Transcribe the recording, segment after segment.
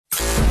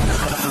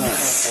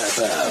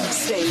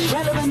Stay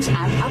relevant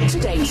and up to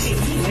date. Keep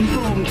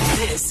informed.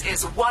 This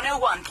is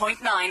 101.9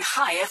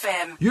 High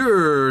FM.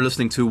 You're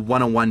listening to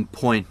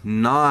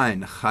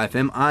 101.9 High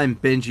FM. I'm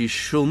Benji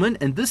Schulman,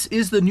 and this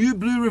is the New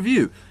Blue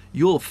Review,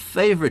 your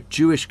favorite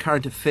Jewish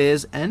current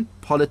affairs and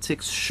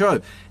politics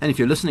show. And if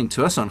you're listening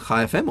to us on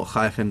High FM or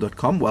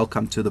highfm.com,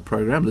 welcome to the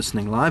program,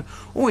 listening live,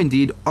 or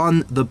indeed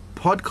on the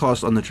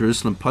podcast on the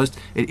Jerusalem Post.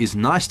 It is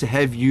nice to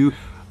have you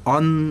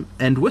on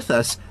and with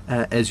us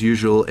as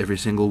usual every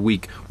single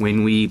week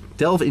when we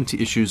delve into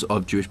issues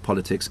of Jewish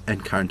politics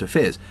and current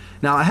affairs.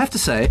 Now, I have to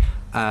say,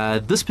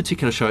 this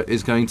particular show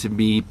is going to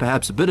be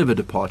perhaps a bit of a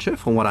departure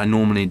from what I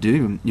normally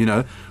do. You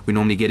know, we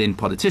normally get in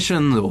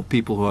politicians or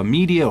people who are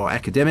media or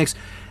academics,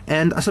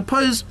 and I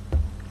suppose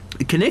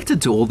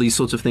connected to all these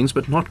sorts of things,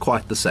 but not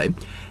quite the same.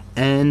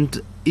 And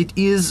it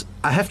is,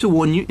 I have to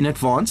warn you in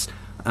advance,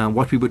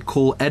 what we would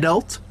call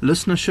adult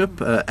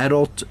listenership,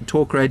 adult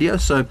talk radio.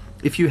 So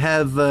if you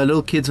have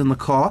little kids in the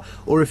car,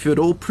 or if you're at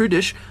all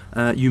prudish,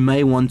 you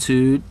may want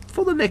to,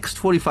 for the next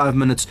 45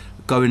 minutes,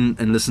 go in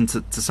and listen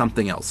to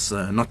something else.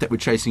 Not that we're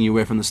chasing you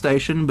away from the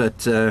station,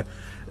 but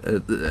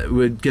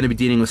we're going to be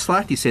dealing with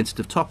slightly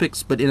sensitive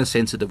topics, but in a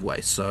sensitive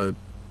way. So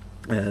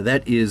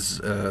that is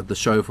the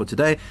show for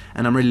today,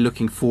 and I'm really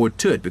looking forward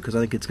to it because I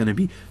think it's going to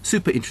be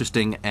super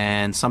interesting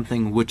and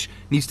something which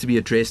needs to be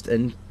addressed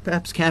and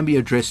perhaps can be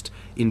addressed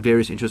in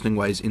various interesting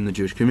ways in the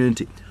Jewish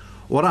community.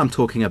 What I'm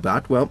talking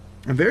about, well,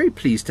 I'm very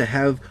pleased to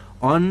have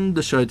on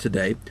the show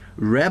today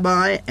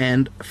Rabbi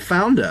and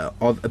founder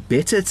of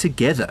Better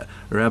Together,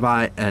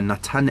 Rabbi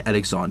Natan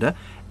Alexander.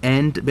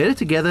 And Better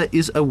Together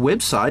is a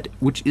website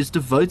which is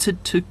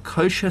devoted to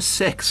kosher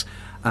sex,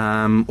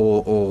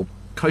 or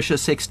Kosher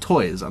Sex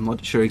Toys. I'm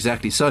not sure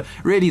exactly. So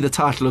really the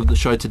title of the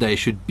show today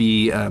should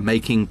be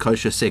Making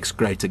Kosher Sex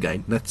Great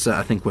Again. That's,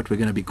 I think, what we're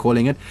going to be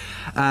calling it.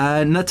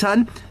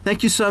 Natan,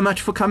 thank you so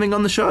much for coming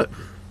on the show.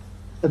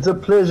 It's a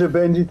pleasure,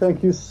 Benji.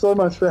 Thank you so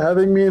much for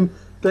having me, and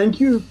thank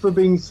you for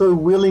being so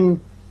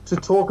willing to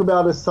talk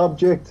about a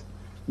subject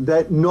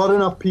that not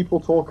enough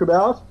people talk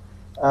about.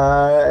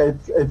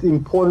 It's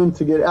important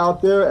to get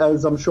out there,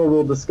 as I'm sure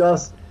we'll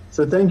discuss.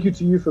 So thank you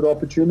to you for the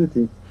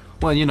opportunity.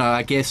 Well, you know,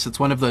 I guess it's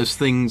one of those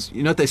things,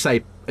 you know what they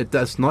say, it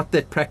does not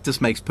that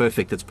practice makes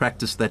perfect, it's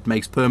practice that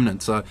makes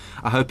permanent. So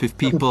I hope if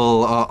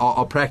people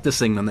are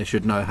practicing, then they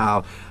should know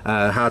how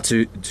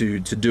to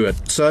do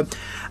it. So,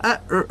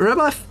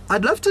 Rabbi,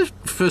 I'd love to,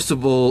 first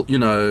of all, you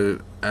know,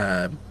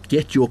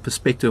 get your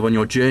perspective on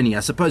your journey. I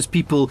suppose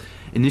people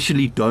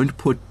initially don't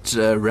put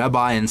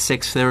rabbi and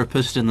sex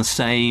therapist in the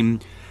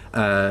same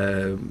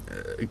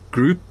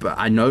group.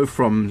 I know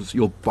from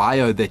your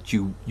bio that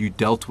you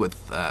dealt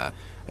with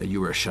you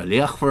were a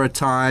shaliach for a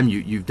time.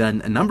 You've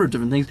done a number of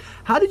different things.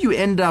 How did you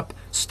end up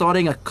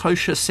starting a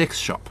kosher sex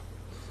shop?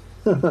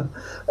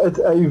 It's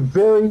a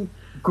very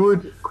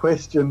good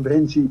question,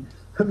 Benji.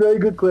 A very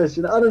good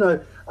question. I don't know.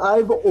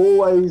 I've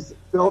always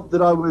felt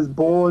that I was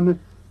born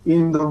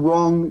in the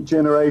wrong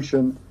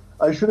generation.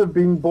 I should have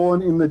been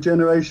born in the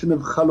generation of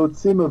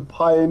chalutzim, of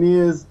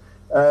pioneers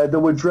that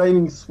were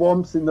draining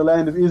swamps in the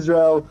land of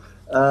Israel.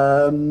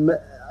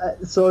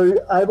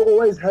 So I've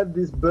always had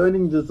this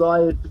burning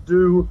desire to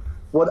do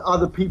what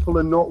other people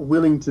are not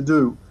willing to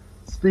do,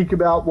 speak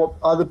about what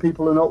other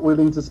people are not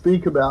willing to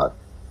speak about.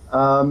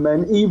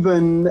 And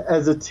even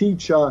as a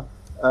teacher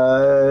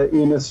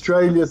in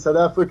Australia, South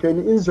Africa,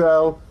 and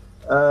Israel,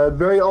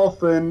 very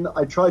often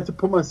I tried to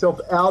put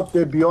myself out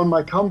there beyond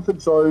my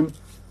comfort zone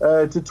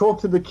to talk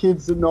to the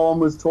kids that no one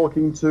was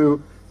talking to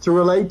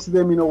relate to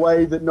them in a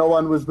way that no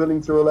one was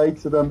willing to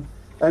relate to them.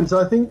 And so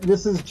I think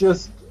this is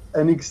just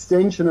an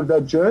extension of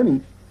that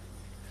journey.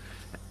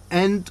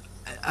 And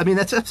I mean,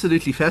 that's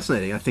absolutely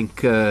fascinating. I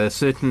think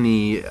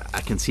certainly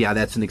I can see how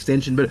that's an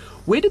extension. But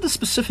where did the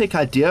specific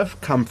idea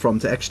come from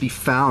to actually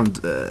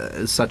found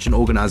such an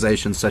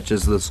organization such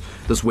as this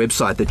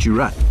website that you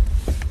run?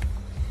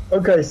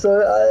 Okay, so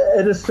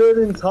at a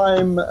certain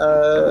time,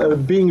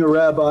 being a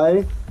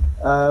rabbi,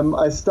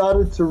 I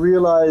started to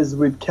realize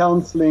with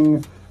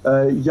counseling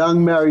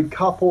young married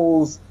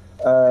couples,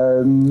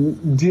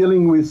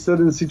 dealing with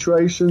certain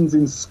situations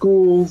in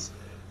schools,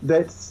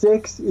 that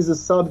sex is a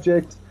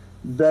subject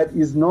that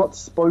is not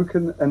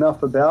spoken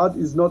enough about,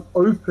 is not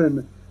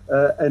open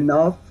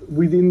enough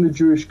within the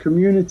Jewish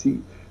community.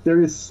 There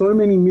is so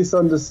many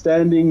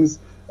misunderstandings,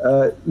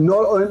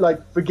 not only,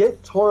 like,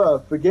 forget Torah,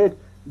 forget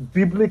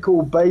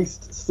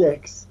biblical-based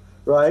sex,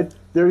 right?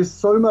 There is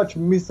so much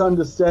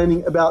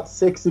misunderstanding about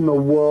sex in the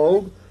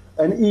world,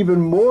 and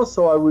even more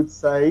so, I would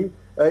say,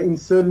 in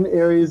certain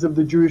areas of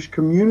the Jewish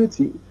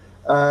community.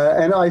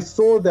 And I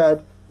saw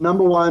that,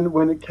 number one,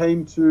 when it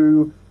came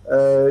to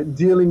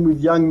dealing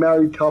with young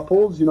married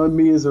couples, you know,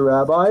 me as a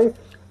rabbi,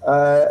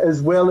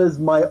 as well as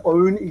my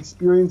own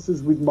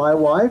experiences with my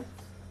wife,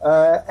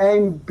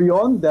 and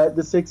beyond that,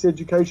 the sex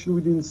education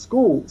within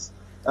schools.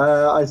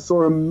 I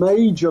saw a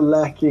major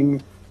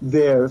lacking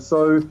there.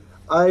 So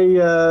I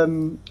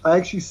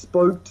actually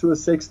spoke to a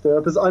sex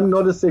therapist. I'm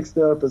not a sex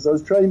therapist. I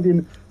was trained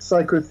in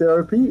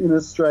psychotherapy in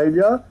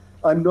Australia.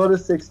 I'm not a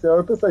sex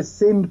therapist. I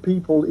send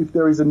people if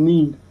there is a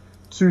need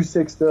to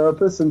sex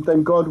therapists, and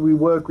thank God we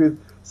work with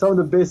some of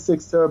the best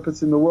sex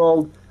therapists in the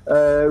world,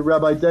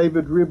 Rabbi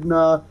David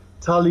Ribner,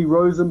 Tali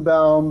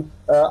Rosenbaum,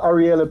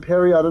 Ariella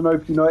Perry. I don't know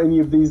if you know any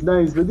of these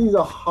names, but these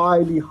are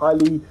highly,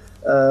 highly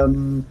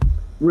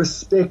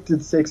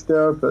respected sex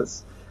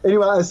therapists.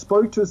 Anyway, I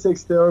spoke to a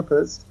sex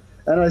therapist,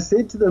 and I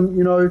said to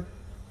them,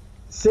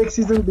 sex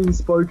isn't being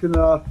spoken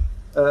enough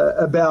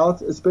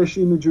about,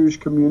 especially in the Jewish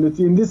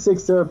community. And this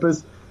sex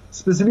therapist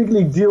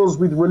specifically deals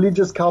with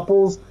religious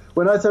couples.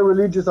 When I say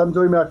religious, I'm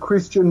talking about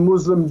Christian,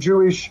 Muslim,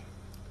 Jewish,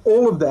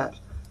 all of that.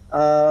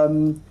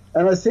 And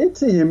I said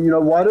to him,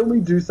 why don't we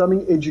do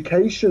something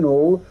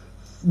educational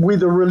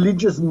with a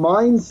religious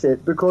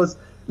mindset? Because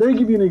let me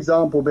give you an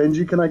example,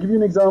 Benji. Can I give you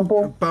an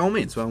example? By all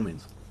means, by all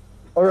means.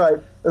 All right.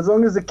 As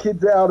long as the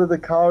kids are out of the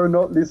car and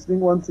not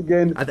listening, once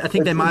again. I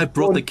think they might have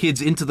brought the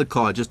kids into the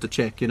car just to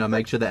check,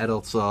 make sure the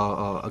adults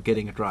are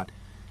getting it right.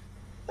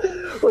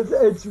 Well,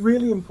 it's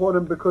really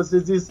important because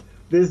there's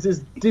this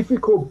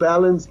difficult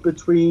balance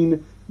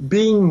between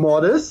being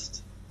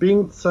modest,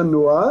 being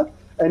tsanua,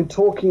 and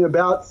talking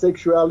about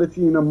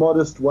sexuality in a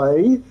modest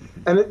way,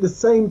 and at the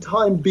same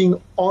time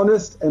being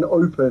honest and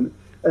open.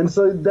 And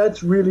so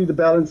that's really the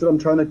balance that I'm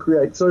trying to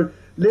create. So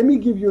let me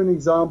give you an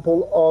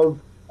example of,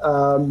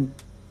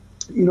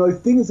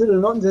 things that are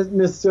not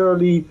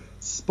necessarily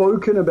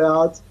spoken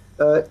about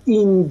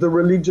in the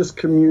religious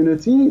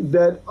community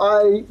that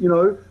I,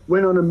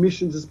 went on a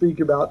mission to speak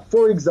about.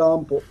 For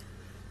example,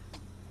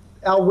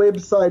 our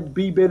website,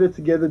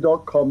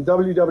 BeBetterTogether.com,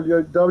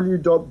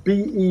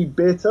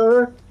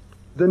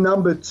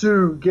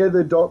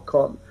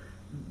 www.bebetter2gether.com.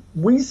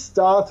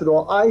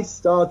 I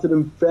started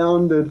and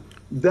founded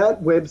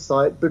that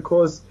website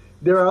because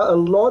there are a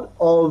lot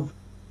of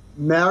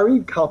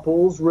married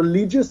couples,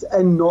 religious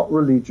and not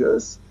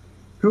religious,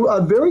 who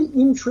are very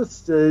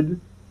interested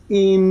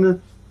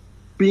in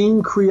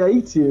being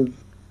creative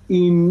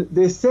in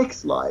their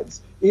sex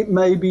lives. It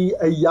may be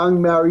a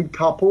young married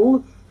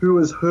couple who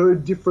has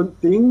heard different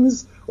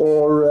things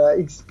or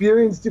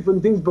experienced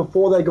different things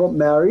before they got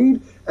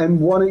married and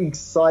want to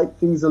excite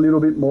things a little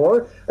bit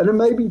more. And it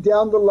may be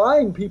down the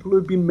line people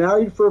who've been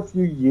married for a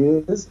few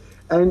years,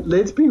 and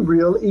let's be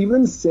real,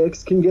 even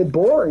sex can get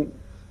boring,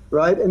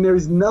 right? And there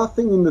is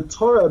nothing in the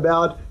Torah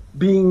about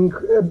being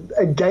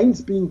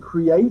against being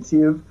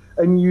creative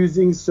and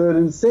using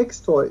certain sex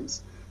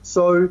toys.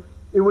 So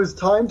it was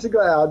time to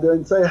go out there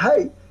and say,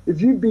 hey,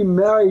 if you've been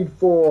married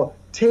for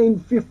 10,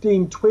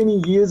 15,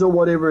 20 years or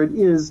whatever it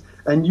is,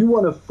 and you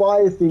want to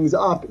fire things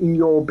up in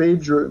your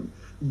bedroom,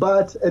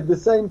 but at the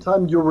same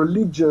time you're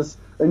religious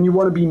and you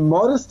want to be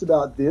modest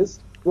about this,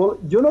 well,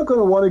 you're not going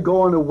to want to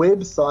go on a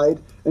website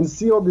and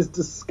see all this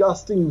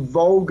disgusting,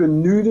 vulgar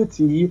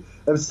nudity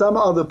of some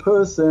other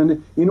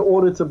person in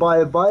order to buy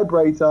a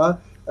vibrator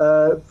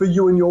for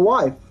you and your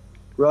wife,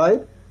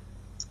 right?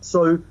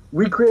 So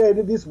we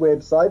created this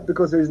website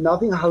because there's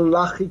nothing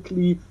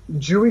halachically,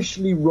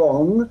 Jewishly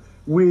wrong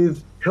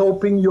with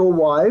helping your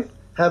wife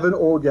have an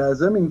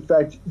orgasm. In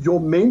fact, you're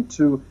meant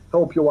to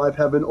help your wife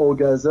have an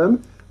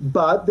orgasm.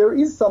 But there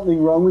is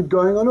something wrong with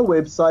going on a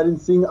website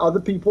and seeing other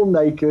people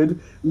naked,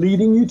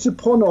 leading you to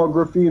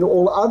pornography and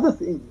all other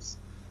things.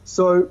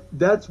 So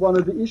that's one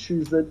of the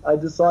issues that I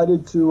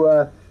decided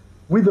to,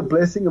 with the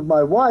blessing of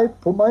my wife,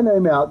 put my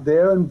name out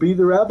there and be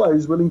the rabbi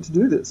who's willing to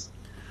do this.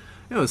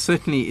 It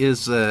certainly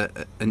is an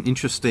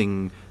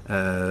interesting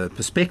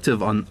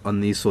perspective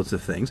on these sorts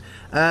of things.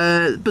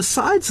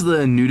 Besides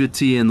the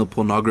nudity and the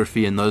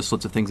pornography and those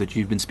sorts of things that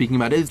you've been speaking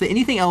about, is there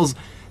anything else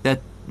that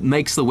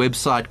makes the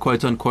website,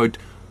 quote unquote,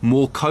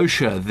 more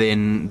kosher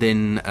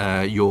than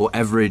your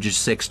average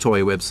sex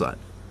toy website?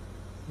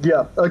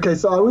 Yeah, okay,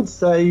 so I would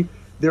say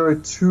there are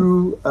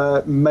two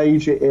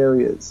major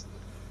areas.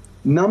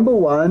 Number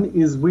one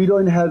is we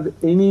don't have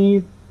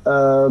any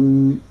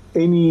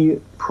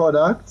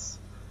products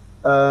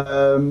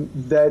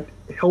that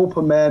help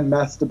a man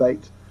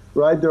masturbate,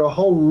 right? There are a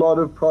whole lot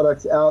of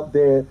products out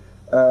there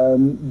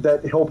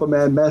that help a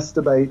man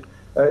masturbate.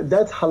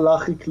 That's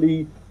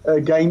halachically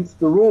against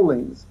the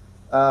rulings.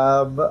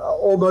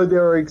 Although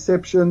there are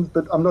exceptions,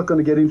 but I'm not going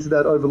to get into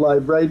that over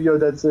live radio.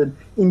 That's an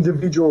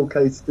individual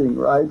case thing,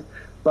 right?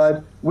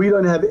 But we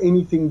don't have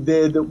anything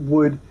there that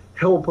would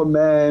help a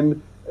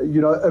man,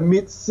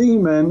 emit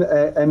semen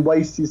and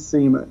waste his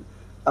semen.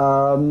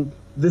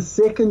 The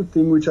second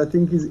thing, which I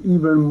think is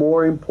even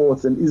more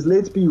important, is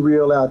let's be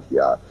real out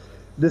here.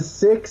 The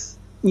sex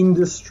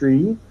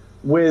industry,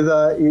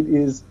 whether it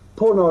is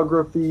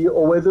pornography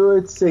or whether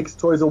it's sex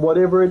toys or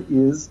whatever it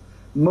is,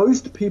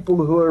 most people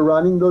who are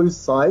running those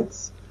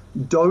sites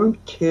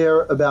don't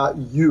care about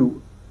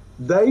you.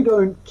 They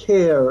don't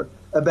care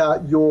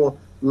about your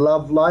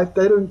love life.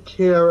 They don't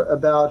care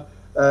about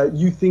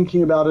you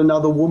thinking about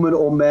another woman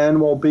or man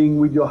while being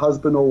with your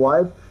husband or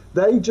wife.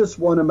 They just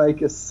want to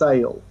make a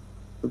sale,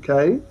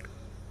 okay?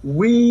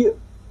 We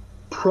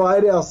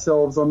pride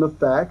ourselves on the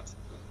fact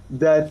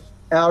that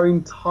our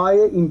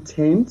entire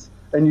intent,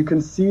 and you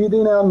can see it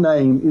in our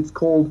name, it's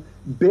called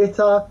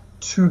Better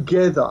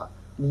Together.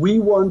 We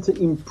want to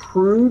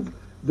improve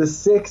the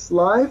sex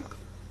life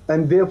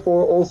and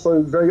therefore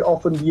also very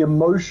often the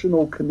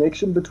emotional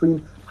connection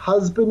between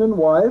husband and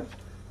wife,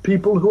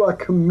 people who are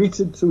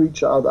committed to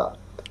each other.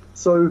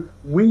 So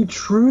we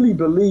truly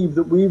believe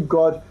that we've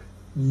got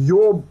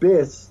your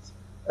best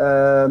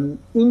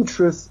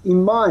interests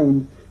in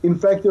mind. In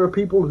fact, there are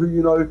people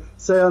who,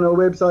 say on our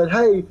website,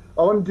 hey,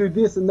 I want to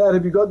do this and that.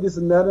 Have you got this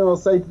and that? And I'll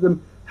say to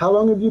them, how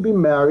long have you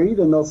been married?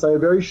 And they'll say a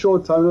very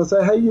short time. And I'll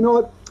say, hey, you know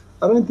what?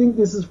 I don't think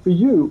this is for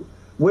you.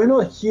 We're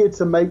not here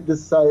to make the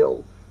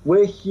sale.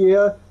 We're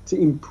here to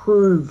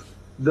improve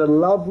the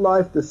love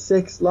life, the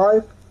sex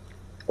life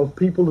of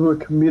people who are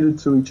committed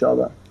to each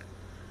other.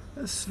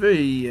 That's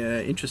very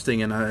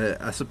interesting, and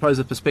I suppose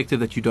a perspective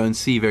that you don't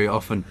see very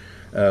often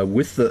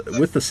with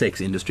the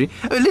sex industry.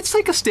 Let's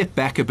take a step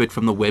back a bit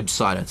from the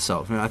website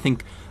itself. I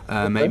think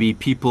maybe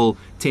people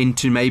tend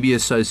to maybe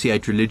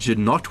associate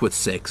religion not with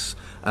sex,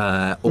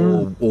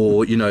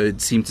 or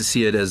seem to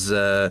see it as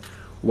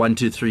 1,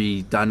 2,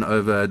 3 done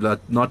over,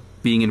 not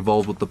being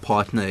involved with the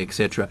partner,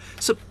 etc.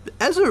 So,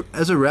 as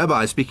a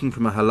rabbi, speaking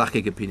from a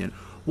halakhic opinion,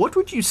 what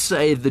would you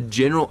say the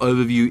general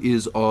overview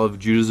is of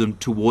Judaism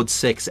towards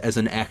sex as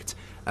an act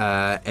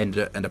and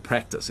a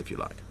practice, if you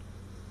like?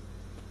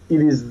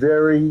 It is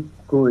very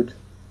good.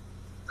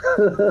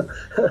 According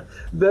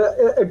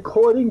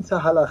to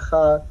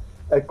halakha,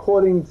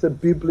 according to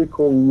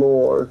biblical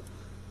lore,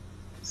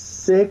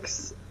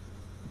 sex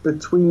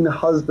between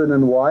husband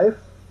and wife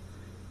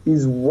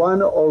is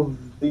not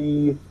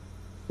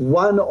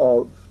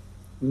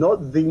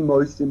the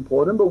most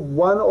important, but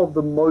one of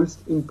the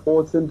most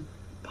important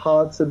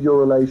parts of your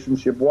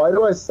relationship. Why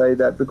do I say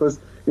that? Because,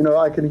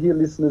 I can hear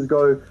listeners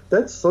go,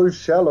 that's so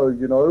shallow,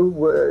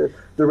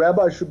 the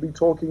rabbi should be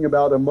talking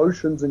about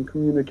emotions and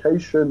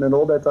communication and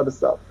all that type of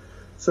stuff.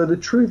 So the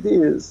truth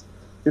is,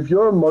 if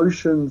your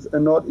emotions are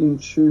not in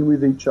tune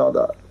with each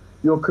other,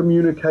 your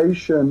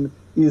communication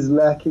is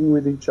lacking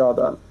with each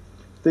other,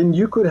 then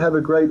you could have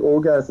a great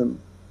orgasm,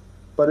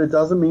 but it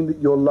doesn't mean that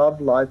your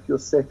love life, your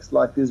sex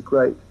life is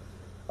great.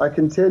 I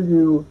can tell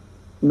you,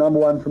 number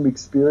one, from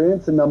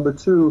experience, and number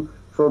two,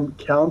 from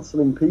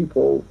counseling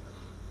people,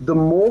 the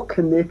more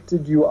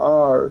connected you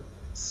are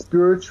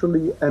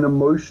spiritually and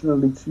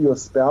emotionally to your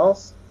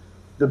spouse,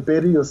 the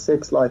better your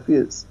sex life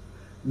is.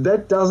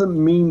 That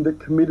doesn't mean that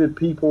committed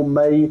people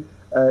may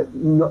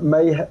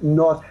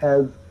not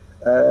have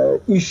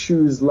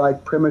issues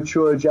like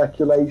premature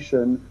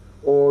ejaculation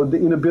or the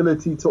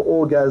inability to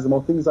orgasm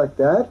or things like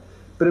that,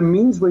 but it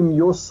means when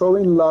you're so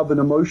in love and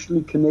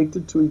emotionally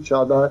connected to each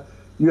other,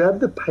 you have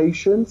the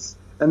patience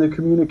and the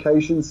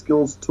communication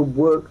skills to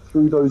work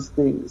through those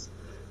things.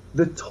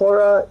 The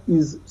Torah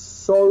is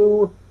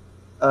so,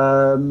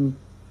 so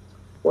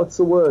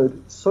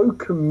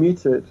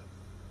committed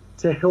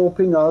to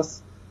helping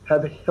us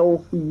have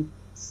healthy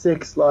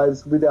sex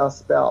lives with our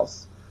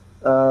spouse.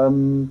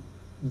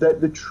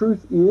 That the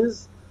truth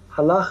is,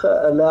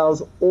 halacha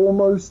allows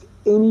almost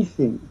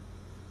anything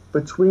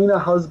between a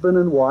husband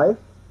and wife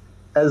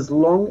as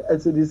long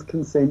as it is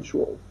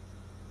consensual.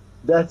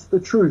 That's the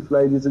truth,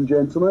 ladies and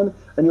gentlemen.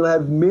 And you'll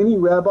have many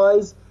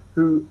rabbis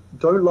who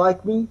don't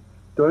like me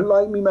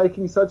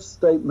making such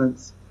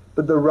statements.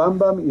 But the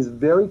Rambam is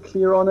very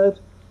clear on it.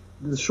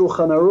 The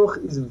Shulchan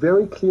Aruch is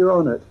very clear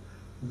on it.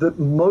 That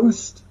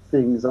most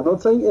things, I'm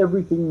not saying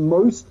everything,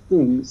 most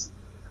things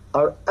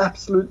are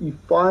absolutely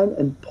fine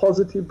and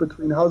positive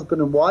between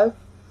husband and wife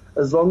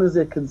as long as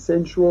they're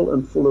consensual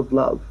and full of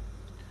love.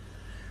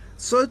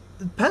 So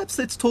perhaps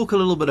let's talk a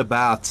little bit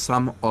about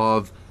some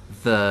of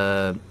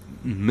the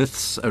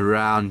myths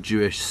around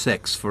Jewish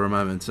sex for a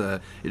moment.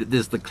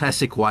 There's the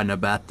classic one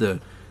about the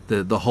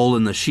hole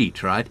in the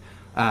sheet, right?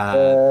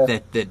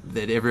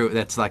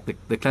 That's like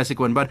the classic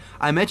one. But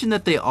I imagine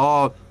that there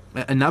are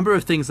a number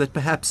of things that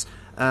perhaps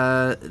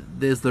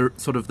there's the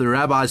sort of the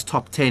rabbi's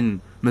top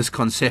 10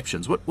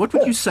 misconceptions. What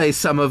would you say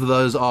some of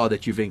those are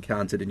that you've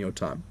encountered in your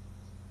time?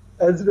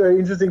 That's very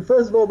interesting.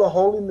 First of all, the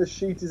hole in the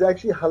sheet is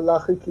actually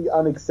halachically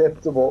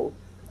unacceptable.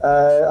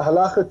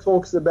 Halacha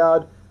talks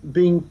about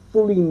being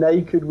fully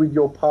naked with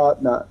your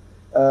partner.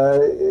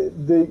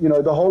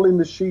 The hole in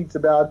the sheet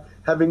about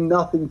having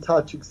nothing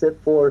touch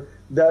except for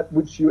that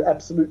which you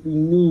absolutely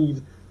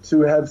need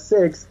to have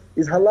sex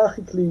is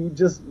halachically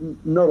just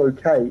not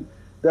okay.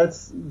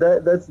 That's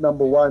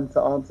number one to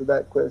answer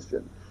that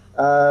question.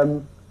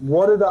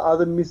 What are the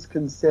other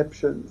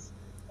misconceptions?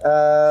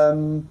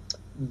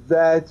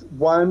 That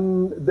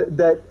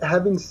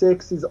having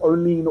sex is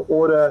only in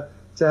order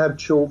to have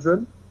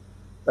children.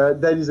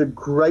 That is a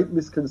great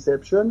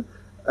misconception,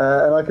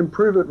 and I can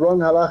prove it wrong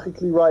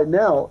halachically right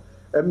now.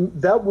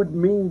 That would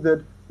mean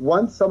that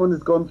once someone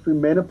has gone through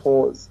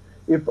menopause,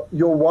 if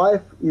your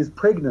wife is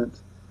pregnant,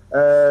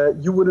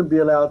 you wouldn't be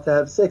allowed to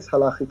have sex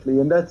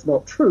halachically, and that's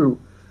not true,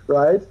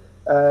 right?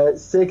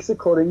 Sex,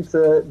 according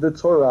to the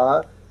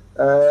Torah,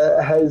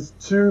 has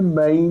two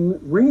main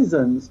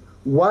reasons.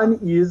 One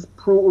is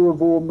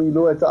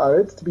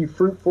to be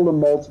fruitful and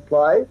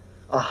multiply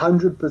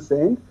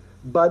 100%,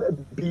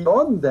 but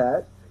beyond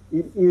that,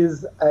 it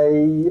is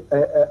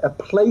a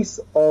place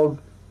of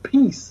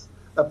peace,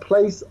 a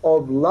place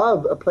of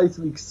love, a place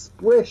of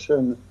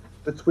expression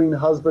between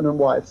husband and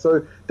wife.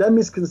 So that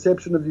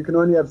misconception of you can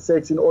only have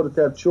sex in order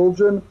to have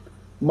children,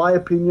 my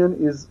opinion,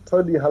 is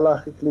totally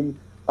halachically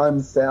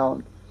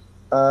unsound.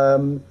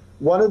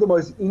 One of the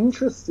most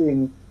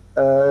interesting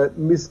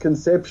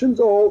misconceptions,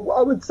 or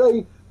I would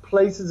say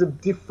places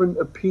of different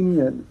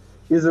opinion,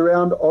 is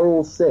around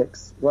oral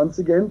sex. Once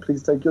again,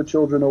 please take your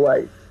children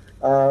away.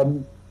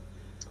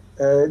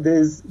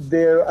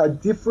 There are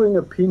differing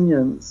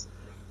opinions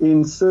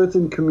in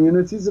certain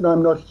communities, and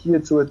I'm not here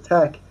to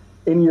attack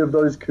any of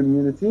those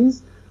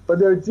communities, but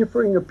there are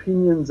differing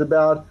opinions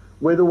about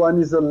whether one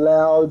is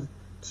allowed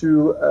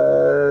to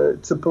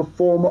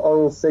perform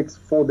oral sex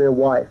for their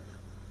wife.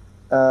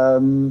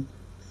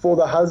 For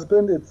the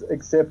husband, it's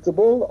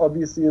acceptable,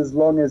 obviously, as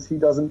long as he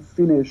doesn't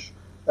finish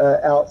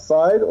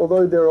outside,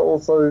 although there are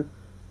also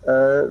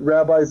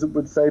rabbis that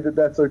would say that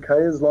that's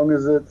okay as long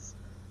as it's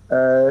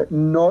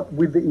not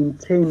with the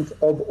intent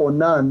of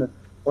onan.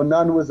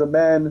 Onan was a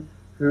man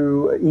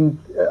who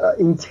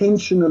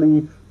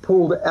intentionally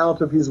pulled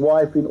out of his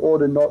wife in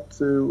order not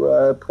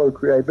to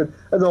procreate. But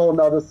that's a whole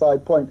other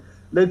side point.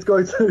 Let's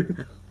go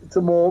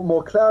to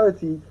more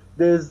clarity.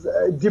 There's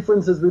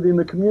differences within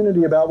the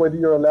community about whether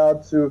you're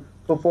allowed to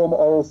perform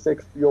oral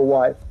sex for your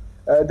wife.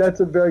 That's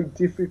a very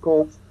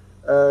difficult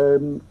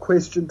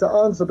question to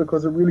answer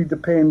because it really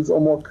depends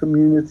on what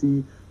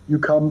community you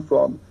come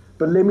from.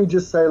 But let me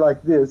just say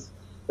like this,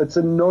 it's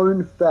a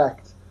known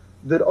fact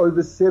that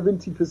over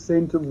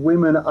 70% of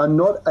women are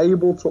not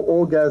able to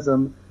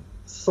orgasm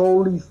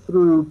solely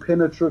through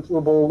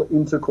penetrable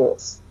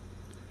intercourse.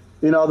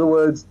 In other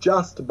words,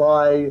 just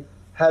by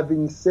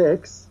having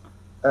sex,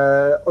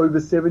 over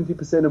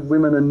 70% of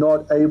women are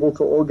not able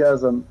to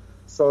orgasm.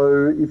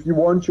 So if you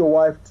want your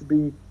wife to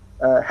be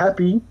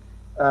happy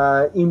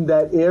in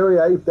that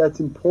area, if that's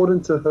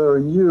important to her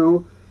and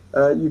you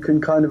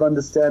can kind of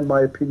understand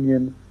my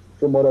opinion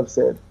from what I've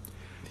said.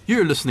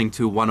 You're listening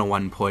to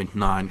 101.9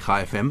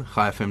 Chai FM,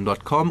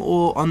 chaifm.com,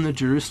 or on the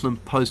Jerusalem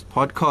Post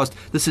podcast.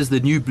 This is the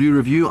New Blue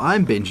Review.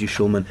 I'm Benji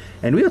Schulman,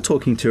 and we are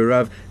talking to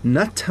Rav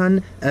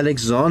Natan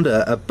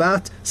Alexander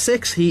about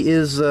sex. He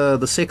is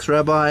the sex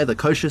rabbi, the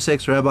kosher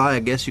sex rabbi, I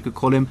guess you could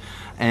call him.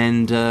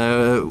 And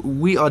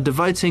we are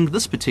devoting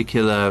this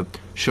particular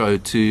show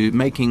to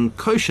making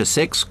kosher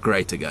sex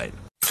great again.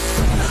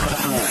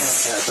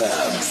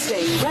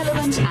 Stay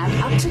relevant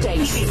and up to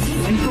date. Keep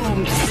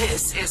informed.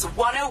 This is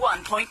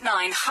 101.9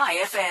 High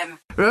FM.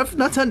 Rav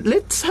Natan,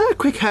 let's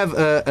quick have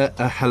a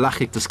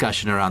halachic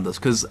discussion around this,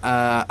 because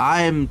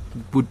I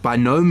would by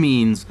no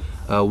means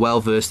well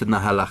versed in the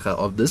halacha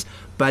of this,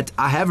 but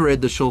I have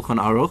read the Shulchan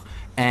Aruch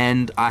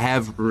and I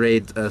have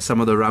read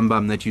some of the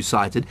Rambam that you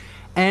cited,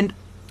 and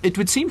it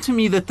would seem to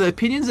me that the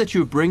opinions that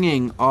you're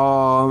bringing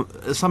are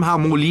somehow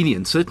more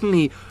lenient.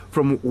 Certainly,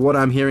 from what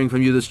I'm hearing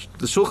from you, the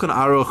Shulchan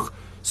Aruch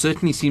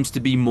certainly seems to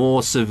be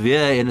more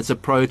severe in its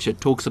approach.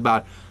 It talks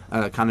about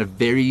kind of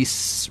very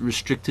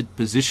restricted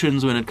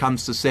positions when it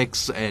comes to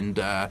sex and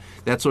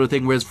that sort of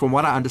thing. Whereas from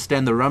what I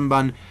understand, the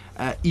Ramban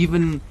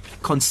even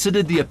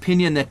considered the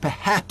opinion that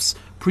perhaps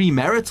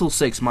premarital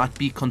sex might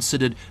be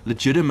considered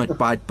legitimate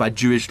by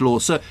Jewish law.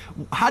 So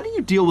how do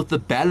you deal with the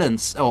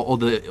balance or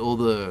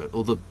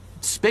the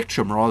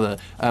spectrum rather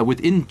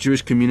within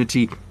Jewish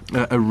community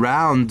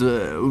around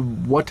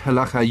what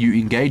halacha you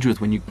engage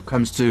with when it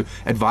comes to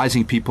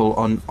advising people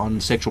on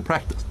sexual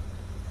practice?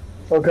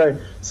 Okay,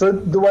 so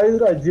the way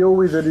that I deal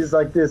with it is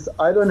like this.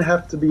 I don't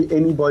have to be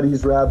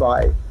anybody's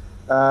rabbi.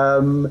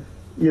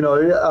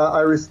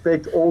 I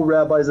respect all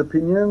rabbis'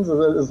 opinions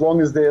as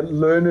long as they're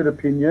learned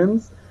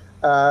opinions.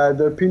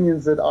 The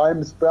opinions that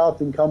I'm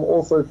sprouting come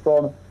also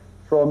from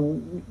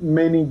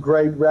many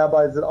great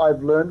rabbis that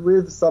I've learned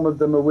with. Some of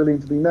them are willing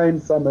to be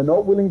named, some are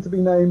not willing to be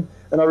named,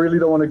 and I really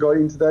don't want to go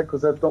into that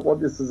because that's not what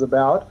this is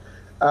about.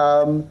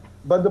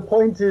 But the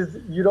point is,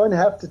 you don't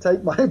have to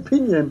take my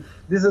opinion.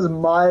 This is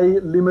my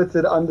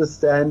limited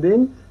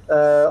understanding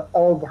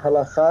of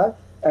halacha,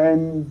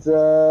 and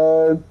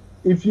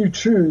if you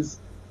choose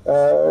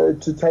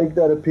to take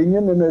that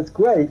opinion, then that's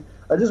great.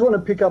 I just want to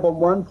pick up on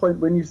one point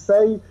when you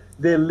say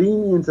they're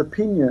lenient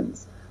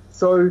opinions.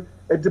 So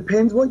it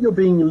depends what you're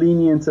being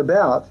lenient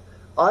about.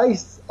 I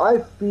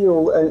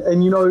feel,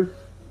 and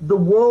the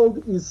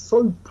world is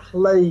so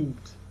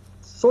plagued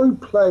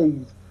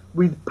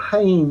with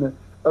pain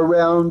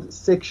around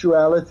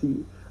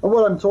sexuality. And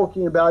what I'm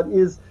talking about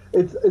is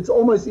it's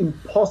almost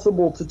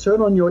impossible to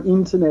turn on your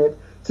internet,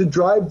 to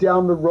drive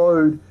down the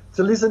road,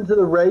 to listen to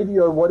the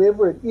radio,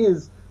 whatever it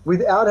is,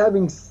 without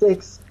having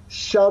sex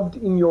shoved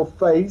in your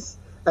face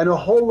and a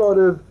whole lot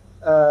of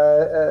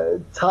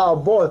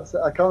ta'avot.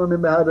 I can't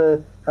remember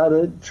how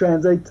to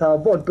translate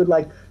ta'avot, but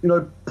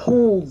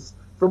pulls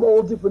from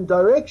all different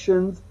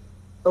directions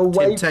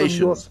away from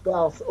your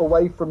spouse,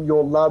 away from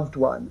your loved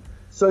one.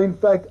 So in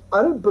fact,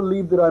 I don't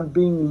believe that I'm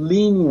being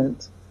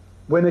lenient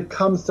when it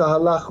comes to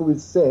halacha with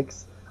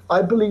sex.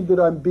 I believe that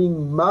I'm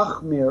being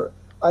machmir.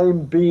 I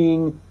am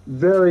being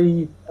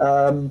very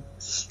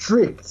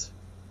strict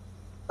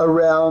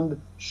around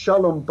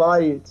shalom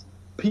bayit,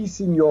 peace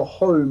in your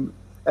home,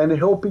 and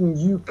helping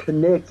you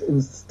connect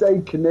and stay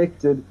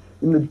connected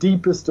in the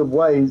deepest of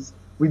ways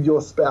with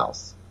your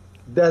spouse.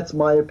 That's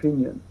my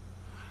opinion.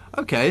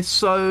 Okay,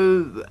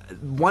 so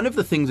one of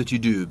the things that you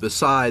do,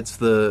 besides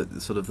the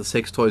sort of the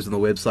sex toys on the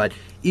website,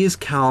 is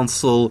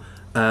counsel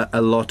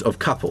a lot of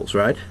couples,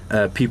 right?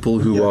 People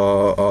who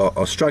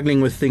are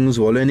struggling with things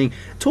or learning.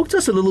 Talk to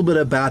us a little bit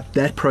about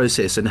that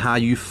process and how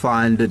you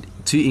find it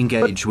to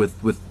engage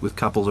with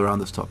couples around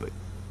this topic.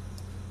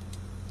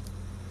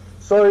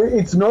 So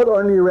it's not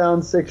only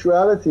around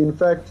sexuality. In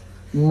fact,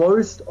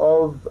 most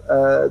of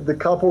the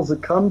couples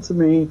that come to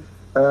me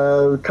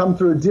come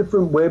through a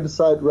different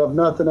website,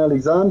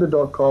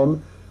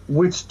 ravnathanalexander.com,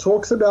 which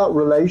talks about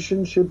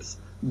relationships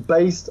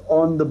based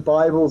on the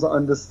Bible's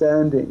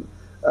understanding.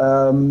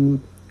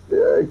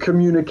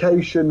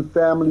 Communication,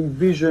 family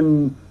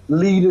vision,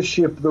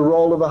 leadership, the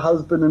role of a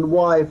husband and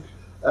wife,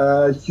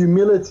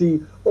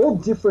 humility, all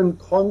different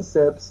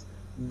concepts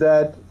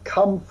that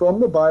come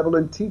from the Bible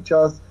and teach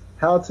us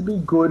how to be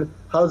good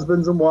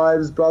husbands and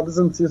wives, brothers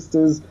and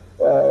sisters,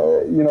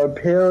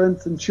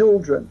 parents and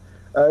children.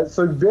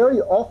 So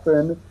very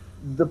often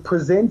the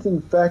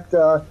presenting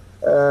factor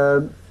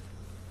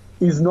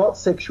is not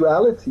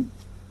sexuality.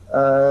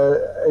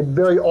 It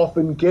very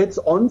often gets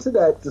onto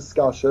that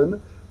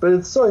discussion, but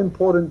it's so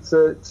important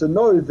to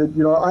know that,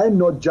 I am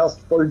not just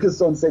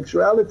focused on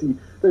sexuality.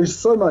 There's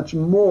so much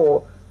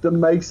more that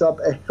makes up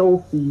a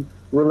healthy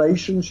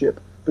relationship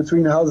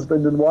between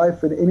husband and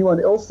wife and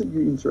anyone else that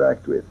you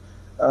interact with.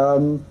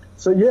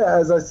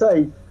 As I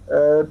say,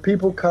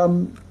 people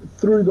come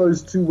through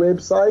those two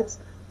websites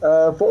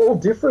for all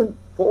different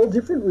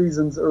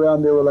reasons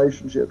around their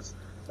relationships.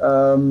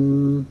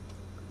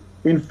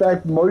 In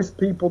fact, most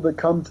people that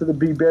come to the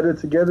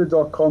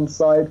BeBetterTogether.com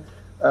site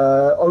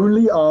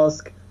only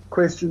ask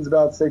questions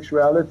about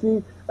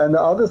sexuality, and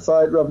the other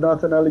site,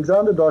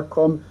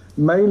 ravnathanalexander.com,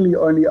 mainly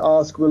only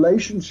ask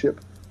relationship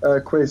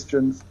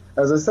questions.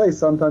 As I say,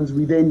 sometimes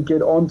we then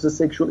get on to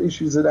sexual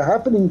issues that are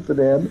happening for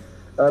them,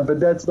 but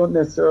that's not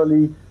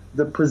necessarily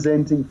the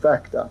presenting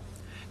factor.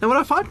 Now, what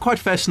I find quite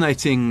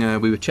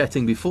fascinating, we were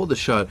chatting before the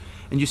show,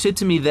 and you said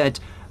to me that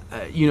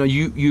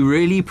you're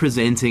really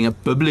presenting a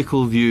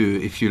biblical view,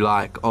 if you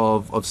like,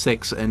 of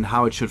sex and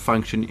how it should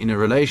function in a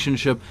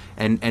relationship,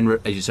 and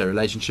as you say,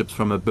 relationships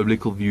from a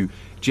biblical view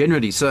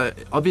generally. So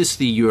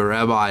obviously you're a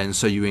rabbi, and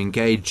so you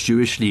engage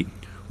Jewishly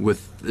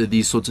with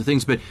these sorts of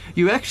things, but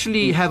you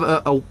actually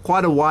have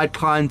quite a wide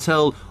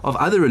clientele of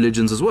other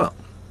religions as well.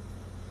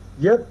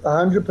 Yep,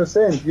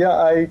 100%.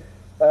 Yeah,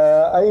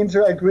 I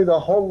interact with a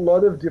whole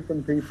lot of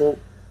different people.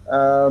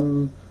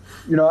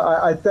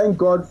 I thank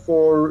God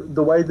for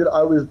the way that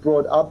I was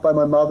brought up by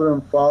my mother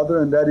and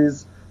father, and that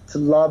is to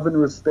love and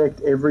respect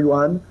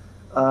everyone,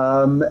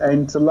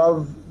 and to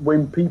love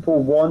when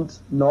people want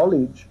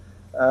knowledge.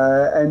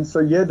 There's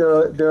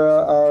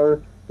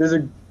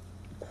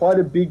quite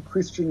a big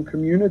Christian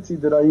community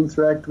that I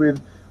interact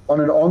with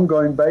on an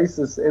ongoing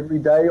basis every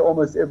day,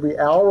 almost every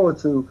hour or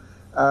two,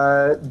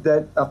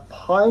 that are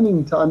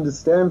pining to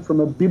understand from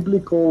a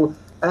biblical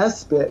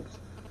aspect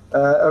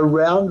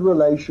around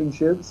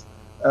relationships,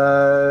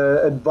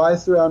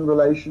 advice around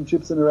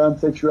relationships and around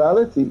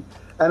sexuality.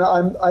 And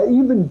I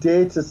even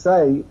dare to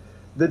say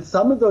that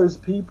some of those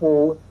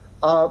people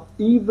are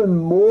even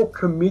more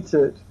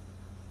committed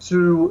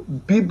to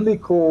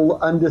biblical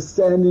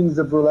understandings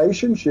of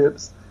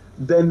relationships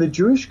than the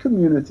Jewish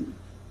community.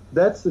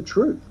 That's the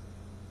truth.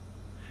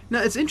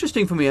 Now, it's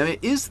interesting for me. I mean,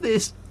 is there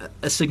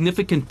a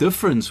significant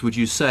difference, would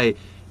you say,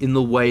 in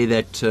the way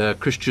that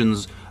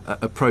Christians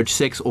approach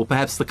sex, or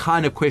perhaps the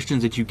kind of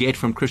questions that you get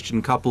from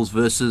Christian couples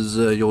versus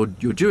your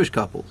Jewish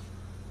couples?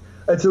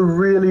 It's a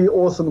really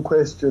awesome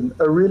question,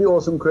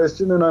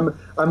 and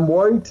I'm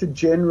worried to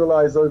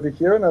generalize over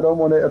here, and I don't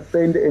want to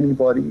offend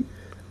anybody.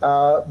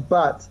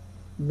 But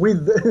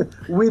with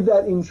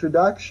that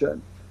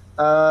introduction,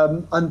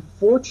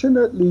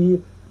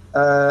 unfortunately,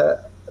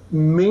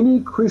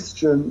 many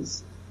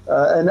Christians,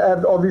 and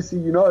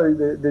obviously,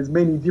 there's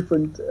many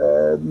different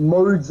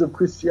modes of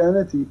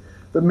Christianity,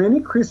 but many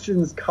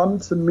Christians come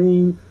to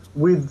me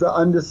with the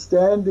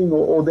understanding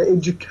or the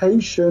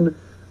education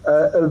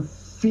of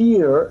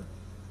fear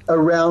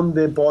around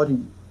their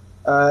body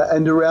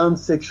and around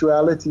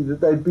sexuality,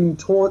 that they've been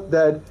taught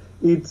that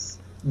it's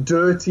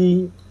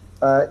dirty,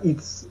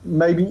 it's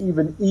maybe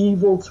even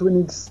evil to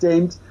an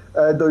extent,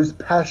 those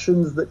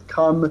passions that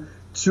come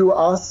to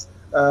us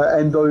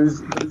and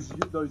those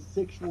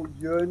sexual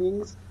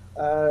yearnings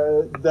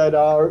that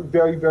are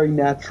very, very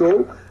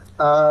natural.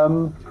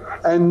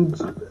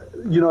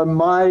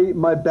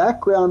 My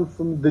background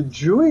from the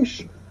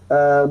Jewish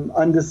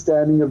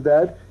understanding of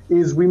that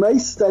is we may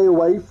stay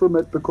away from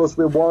it because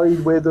we're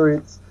worried whether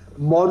it's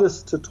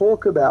modest to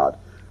talk about,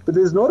 but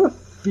there's not a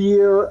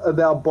fear of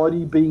our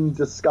body being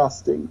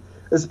disgusting,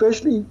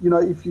 especially,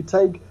 if you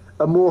take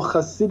a more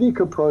Hasidic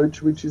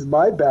approach, which is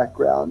my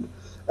background,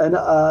 and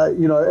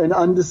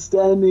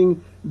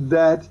understanding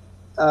that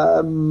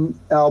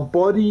our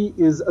body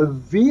is a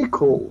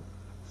vehicle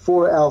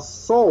for our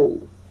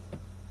soul,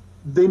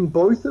 then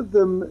both of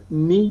them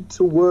need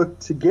to work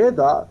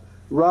together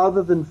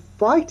rather than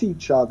fight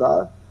each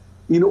other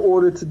in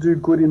order to do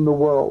good in the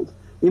world.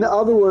 In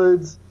other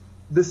words,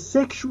 the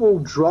sexual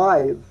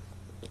drive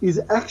is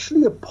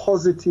actually a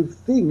positive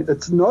thing.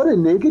 It's not a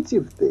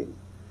negative thing.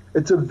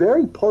 It's a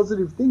very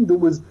positive thing that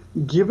was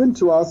given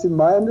to us, in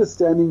my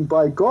understanding,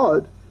 by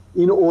God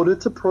in order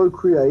to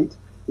procreate,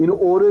 in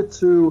order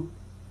to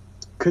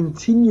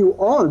continue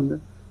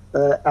on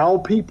our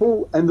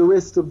people and the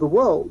rest of the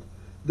world.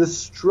 The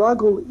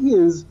struggle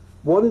is,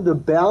 what are the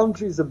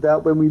boundaries of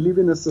that when we live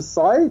in a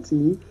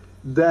society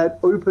that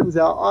opens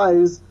our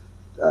eyes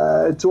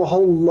to a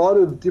whole lot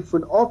of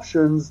different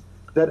options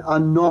that are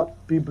not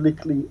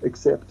biblically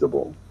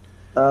acceptable?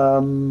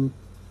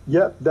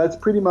 That's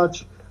pretty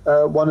much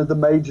one of the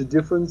major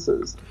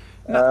differences.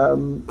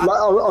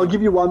 I'll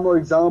give you one more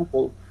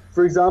example.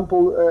 For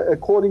example,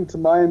 according to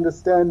my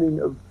understanding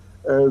of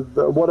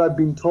what I've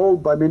been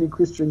told by many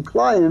Christian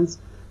clients,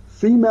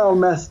 female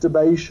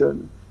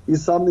masturbation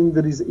is something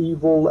that is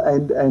evil,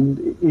 and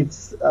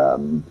it's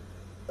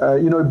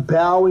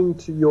bowing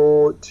to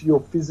your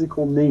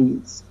physical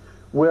needs.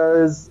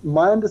 Whereas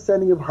my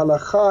understanding of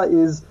halakha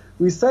is,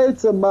 we say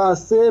it's a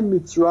maaseh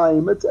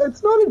mitzrayim.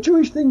 It's not a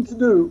Jewish thing to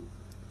do,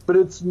 but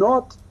it's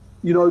not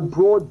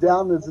brought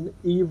down as an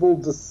evil,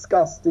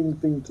 disgusting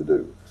thing to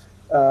do.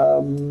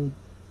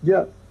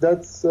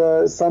 That's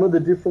some of the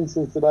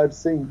differences that I've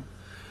seen.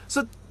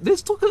 So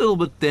let's talk a little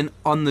bit then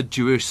on the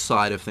Jewish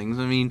side of things.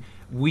 I mean,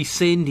 we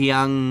send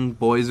young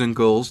boys and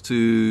girls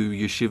to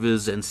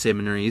yeshivas and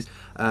seminaries,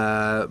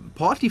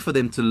 partly for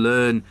them to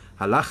learn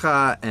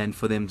halacha and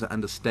for them to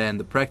understand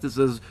the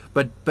practices.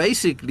 But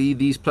basically,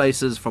 these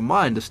places, from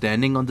my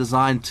understanding, are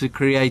designed to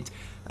create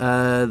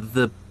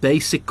the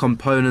basic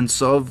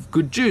components of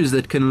good Jews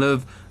that can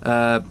live,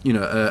 a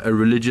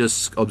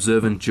religious,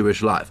 observant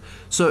Jewish life.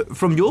 So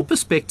from your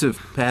perspective,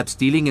 perhaps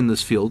dealing in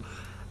this field,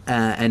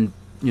 and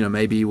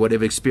maybe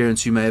whatever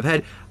experience you may have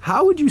had,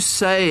 how would you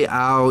say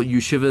our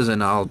yeshivas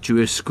and our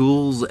Jewish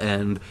schools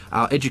and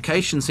our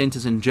education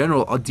centers in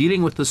general are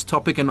dealing with this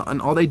topic, and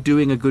are they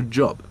doing a good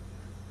job?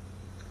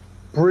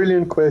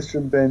 Brilliant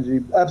question,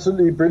 Benji.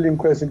 Absolutely brilliant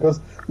question, because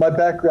my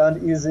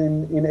background is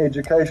in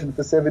education.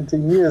 For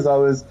 17 years, I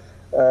was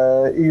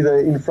either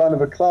in front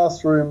of a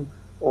classroom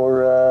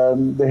or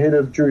the head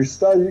of Jewish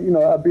study.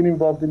 I've been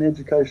involved in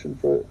education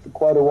for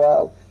quite a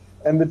while.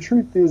 And the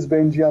truth is,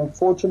 Benji,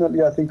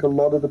 unfortunately, I think a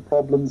lot of the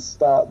problems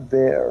start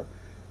there.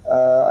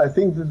 I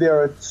think that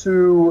there are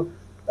two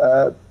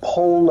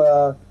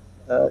polar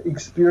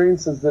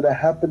experiences that are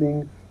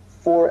happening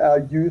for our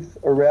youth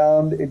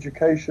around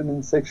education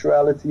and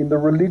sexuality in the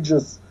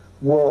religious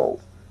world.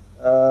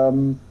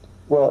 One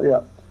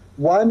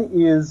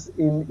is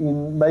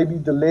in maybe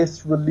the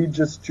less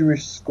religious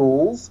Jewish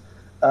schools.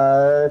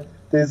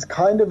 There's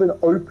kind of an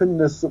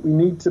openness that we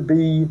need to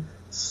be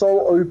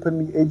so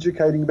openly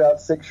educating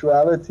about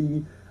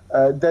sexuality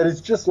that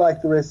is just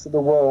like the rest of the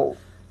world.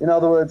 In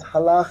other words,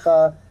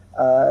 halacha,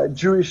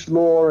 Jewish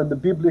law, and the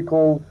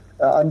biblical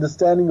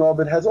understanding of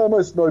it has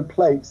almost no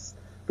place,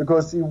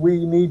 because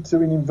we need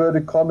to, in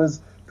inverted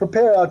commas,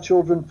 prepare our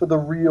children for the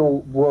real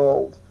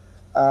world.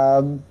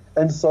 And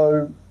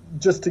so,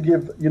 just to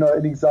give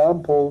an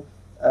example,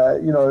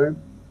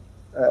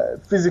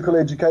 physical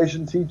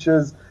education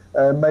teachers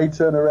may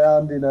turn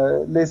around in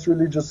a less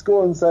religious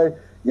school and say,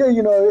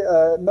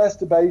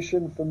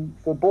 masturbation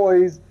for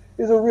boys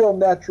is a real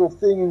natural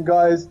thing, and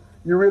guys,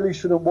 you really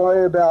shouldn't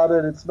worry about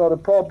it. It's not a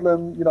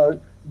problem.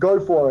 Go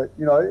for it.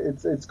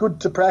 It's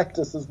good to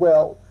practice as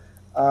well.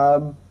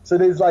 So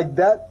there's like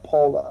that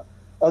polar.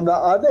 On the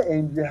other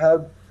end, you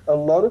have a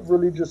lot of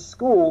religious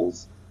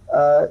schools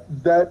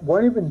that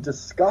won't even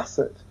discuss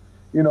it.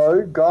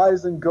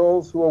 Guys and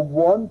girls who are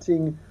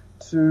wanting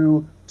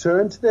to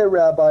turn to their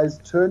rabbis,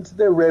 turn to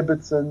their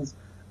rebbitzins,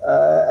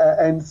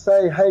 and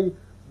say, hey,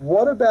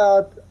 what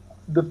about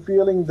the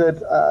feeling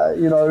that,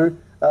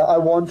 I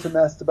want to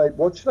masturbate?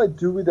 What should I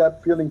do with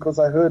that feeling, because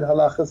I heard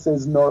halacha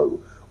says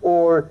no?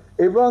 Or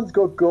everyone's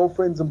got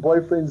girlfriends and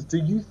boyfriends. Do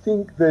you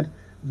think that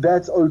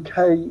that's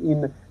okay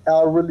in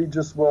our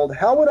religious world?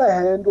 How would I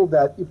handle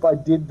that if I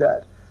did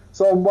that?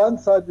 So on one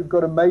side, we've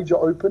got a major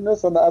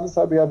openness. On the other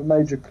side, we have a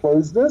major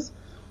closedness.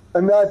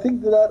 And I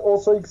think that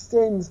also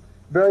extends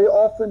very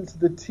often to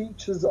the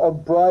teachers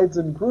of brides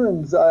and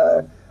grooms.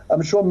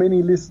 I'm sure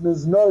many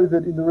listeners know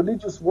that in the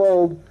religious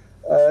world,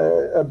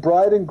 a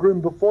bride and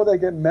groom, before they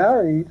get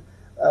married,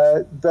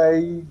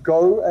 they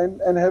go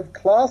and have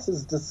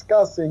classes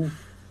discussing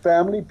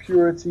family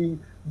purity,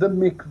 the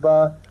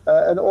mikvah,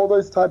 and all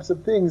those types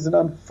of things. And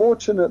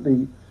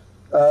unfortunately,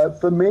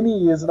 for many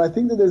years, and I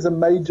think that there's a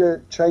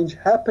major change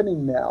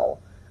happening now,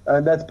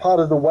 and that's part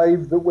of the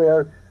wave that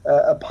we're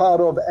a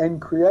part of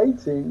and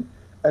creating,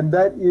 and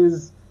that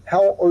is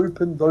how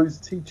open those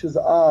teachers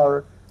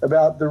are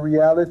about the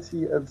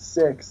reality of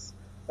sex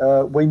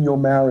when you're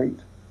married.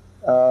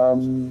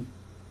 I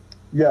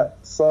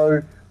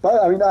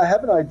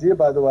have an idea,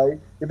 by the way.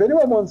 If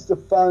anyone wants to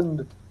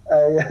fund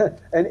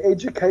an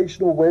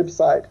educational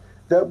website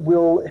that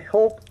will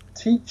help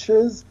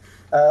teachers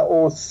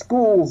or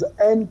schools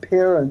and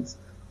parents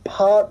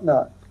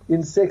partner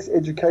in sex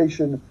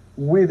education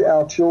with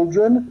our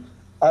children,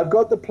 I've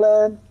got the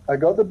plan, I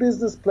got the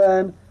business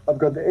plan, I've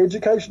got the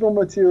educational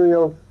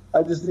material,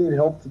 I just need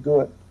help to do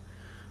it.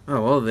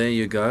 Oh, well, there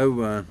you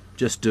go.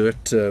 Just do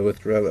it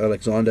with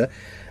Alexander.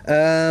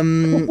 I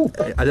don't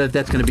know if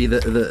that's going to be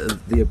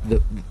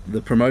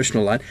the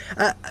promotional line.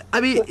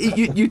 I mean,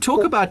 you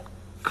talk about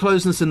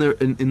closeness in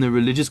the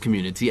religious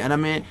community, and I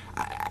mean,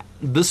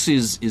 this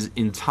is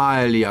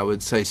entirely, I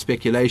would say,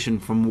 speculation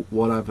from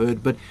what I've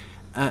heard. But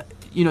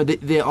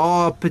there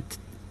are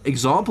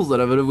examples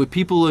that I've heard of where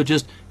people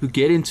who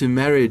get into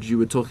marriage. You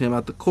were talking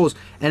about the course,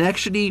 and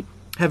actually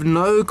have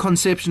no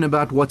conception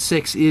about what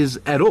sex is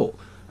at all.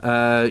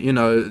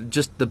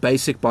 Just the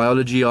basic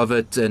biology of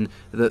it, and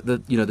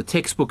the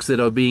textbooks that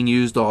are being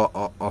used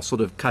are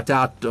sort of cut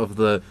out of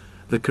the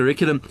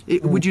curriculum.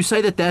 Would you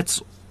say that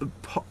that's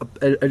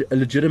a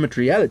legitimate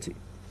reality?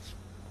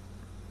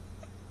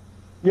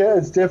 Yeah,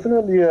 it's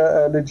definitely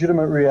a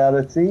legitimate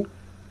reality.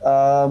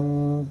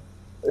 There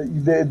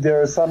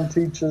are some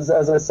teachers,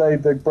 as I say,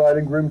 the bride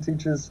and groom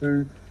teachers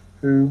who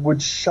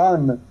would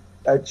shun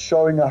at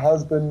showing a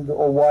husband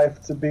or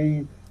wife to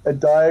be a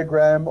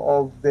diagram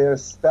of their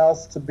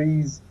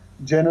spouse-to-be's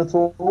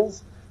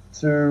genitals,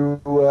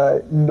 to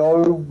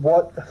know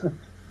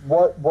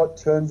what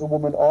turns a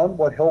woman on,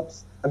 what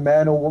helps a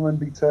man or woman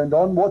be turned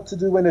on, what to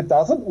do when it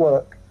doesn't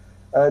work.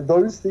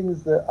 Those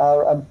things that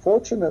are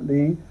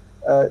unfortunately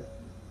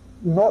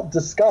not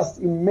discussed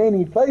in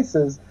many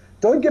places.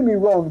 Don't get me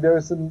wrong, there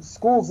are some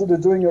schools that are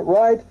doing it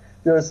right,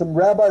 there are some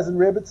rabbis and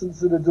rebbitzins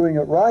that are doing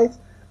it right,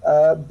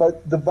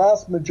 but the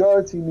vast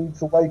majority need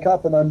to wake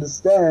up and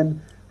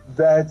understand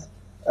that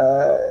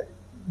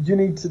you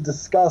need to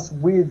discuss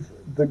with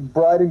the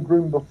bride and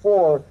groom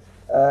before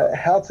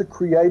how to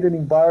create an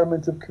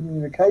environment of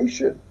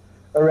communication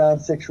around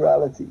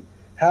sexuality.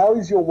 How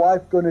is your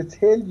wife going to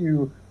tell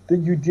you that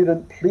you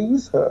didn't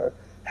please her?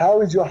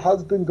 How is your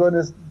husband going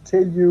to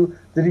tell you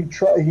that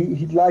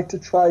he'd like to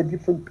try a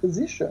different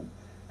position?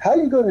 How are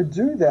you going to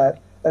do that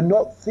and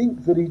not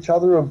think that each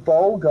other are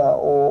vulgar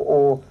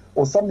or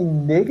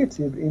something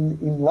negative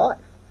in life,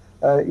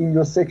 in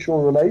your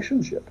sexual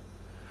relationship?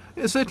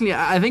 Yeah, certainly.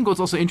 I think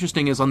what's also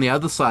interesting is on the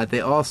other side,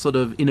 there are sort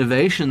of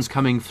innovations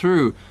coming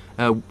through,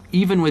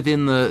 even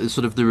within the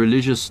sort of the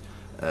religious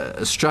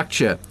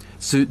structure,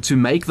 to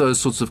make those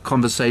sorts of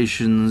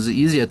conversations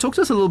easier. Talk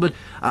to us a little bit.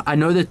 I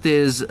know that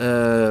there's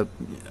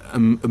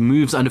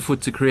moves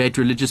underfoot to create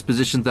religious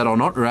positions that are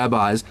not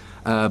rabbis,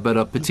 but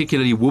are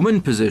particularly woman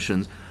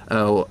positions,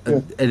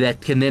 that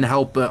can then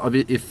help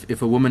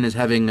if a woman is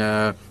having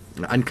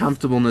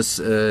uncomfortableness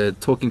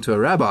talking to a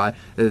rabbi,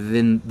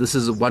 then this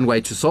is one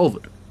way to solve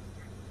it.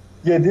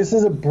 Yeah, this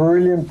is a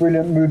brilliant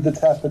move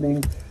that's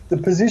happening. The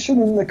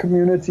position in the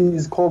community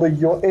is called a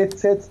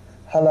yoetzet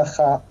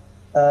halacha.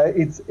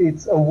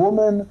 It's a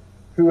woman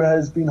who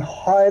has been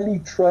highly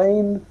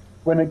trained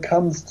when it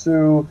comes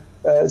to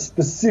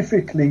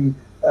specifically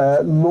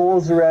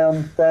laws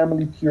around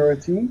family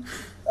purity,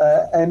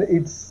 and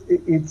it's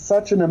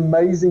such an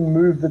amazing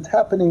move that's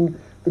happening,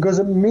 because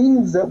it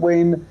means that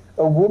when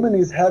a woman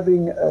is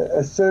having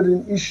a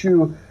certain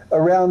issue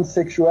around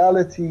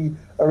sexuality,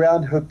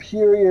 around her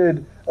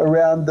period,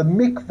 around the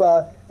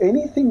mikvah,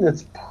 anything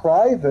that's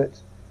private,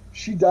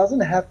 she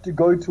doesn't have to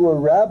go to a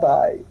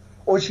rabbi,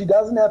 or she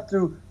doesn't have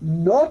to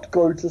not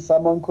go to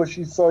someone because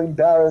she's so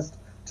embarrassed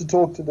to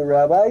talk to the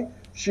rabbi.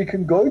 She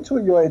can go to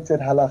a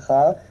yoetzet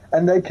halacha,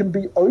 and they can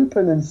be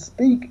open and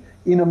speak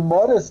in a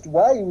modest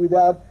way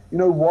without,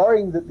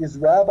 worrying that this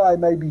rabbi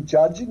may be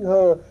judging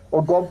her,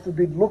 or God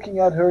forbid, looking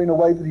at her in a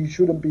way that he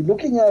shouldn't be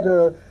looking at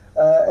her.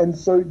 And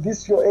so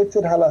this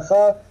yoetzet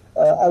halacha,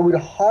 I would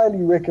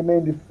highly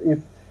recommend, if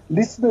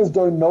listeners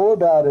don't know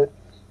about it,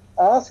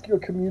 ask your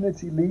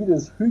community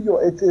leaders who your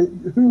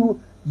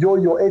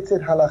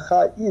yoetzet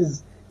halacha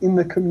is in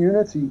the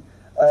community,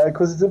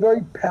 because it's a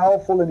very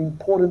powerful and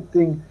important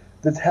thing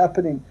that's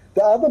happening.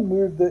 The other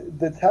move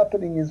that's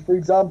happening is, for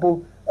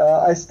example,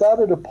 I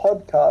started a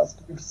podcast.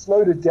 We've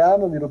slowed it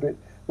down a little bit.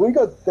 We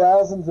got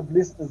thousands of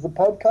listeners. The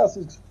podcast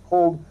is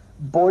called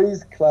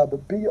Boys Club,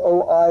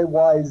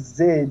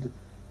 Boyz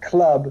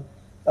Club.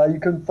 You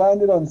can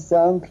find it on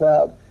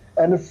SoundCloud.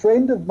 And a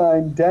friend of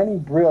mine, Danny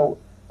Brill,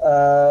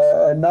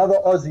 another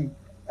Aussie,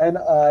 and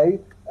I,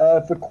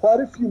 for quite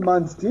a few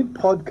months, did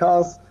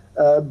podcasts,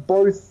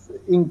 both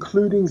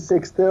including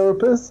sex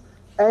therapists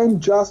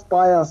and just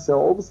by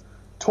ourselves,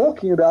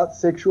 talking about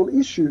sexual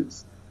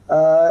issues.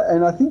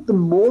 And I think the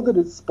more that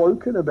it's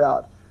spoken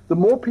about, the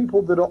more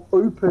people that are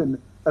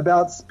open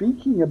about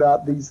speaking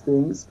about these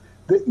things,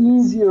 the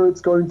easier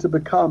it's going to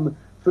become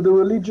for the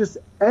religious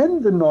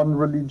and the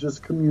non-religious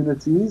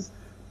communities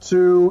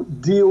to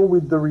deal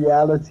with the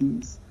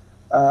realities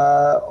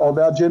of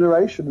our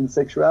generation and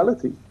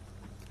sexuality.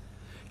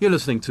 You're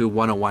listening to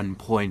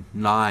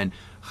 101.9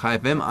 Chai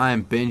FM. I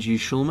am Benji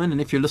Schulman,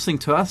 and if you're listening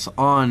to us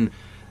on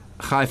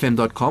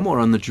chaifm.com or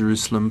on the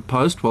Jerusalem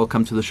Post,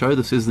 welcome to the show.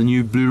 This is the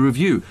New Blue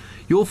Review,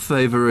 your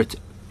favorite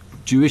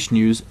Jewish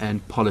news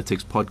and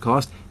politics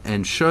podcast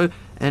and show.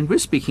 And we're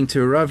speaking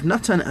to Rav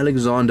Natan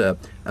Alexander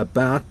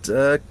about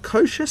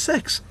kosher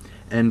sex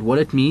and what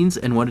it means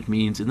in the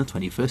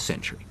 21st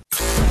century.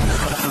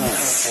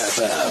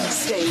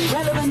 Stay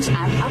relevant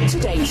and up to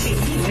date.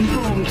 Keep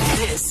informed.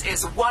 This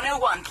is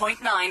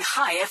 101.9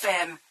 High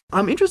FM.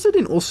 I'm interested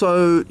in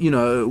also,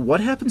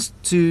 what happens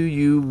to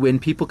you when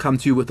people come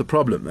to you with a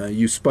problem?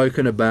 You've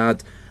spoken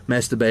about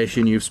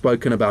masturbation, you've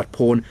spoken about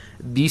porn.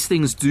 These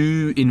things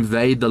do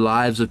invade the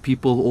lives of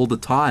people all the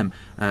time.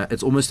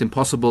 It's almost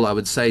impossible, I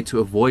would say,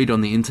 to avoid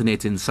on the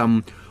internet in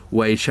some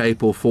way,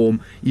 shape or form,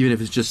 even if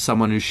it's just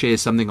someone who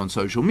shares something on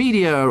social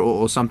media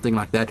or something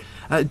like that.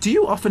 Do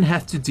you often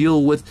have to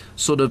deal with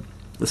sort of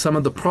some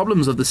of the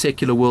problems of the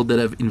secular world that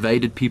have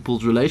invaded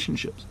people's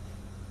relationships?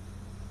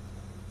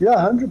 Yeah,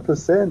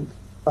 100%.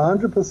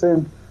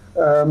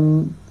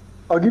 100%.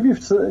 I'll give you,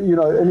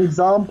 an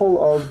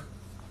example of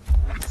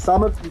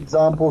some of the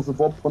examples of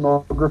what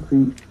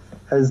pornography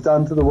has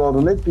done to the world.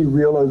 And let's be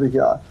real over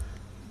here.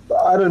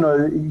 I don't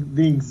know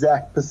the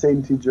exact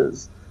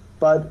percentages,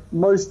 but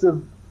most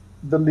of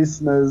the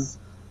listeners,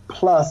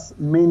 plus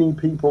many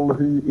people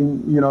who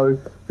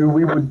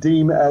we would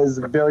deem as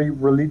very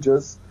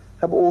religious,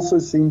 have also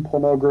seen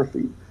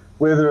pornography,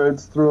 whether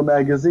it's through a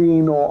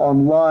magazine or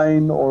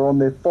online or on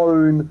their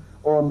phone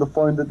or on the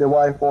phone that their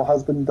wife or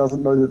husband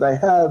doesn't know that they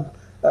have.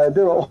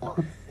 There are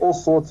all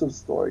sorts of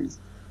stories.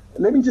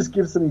 Let me just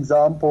give some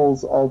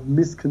examples of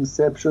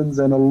misconceptions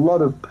and a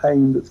lot of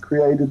pain that's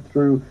created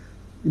through,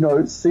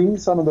 seeing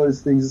some of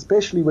those things,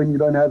 especially when you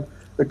don't have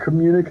a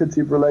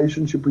communicative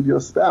relationship with your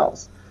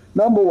spouse.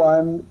 Number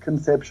one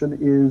conception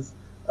is,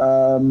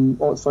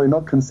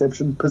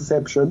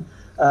 perception,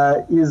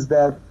 is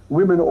that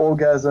women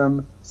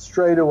orgasm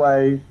straight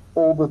away,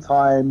 all the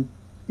time,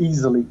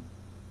 easily.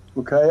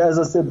 Okay, as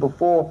I said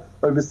before,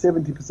 over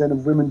 70%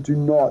 of women do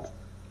not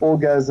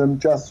orgasm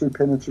just through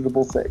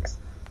penetratable sex.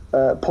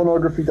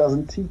 Pornography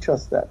doesn't teach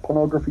us that.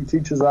 Pornography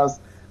teaches us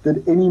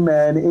that any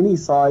man, any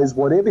size,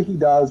 whatever he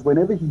does,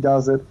 whenever he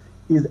does it,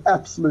 is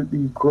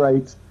absolutely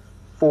great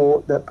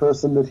for that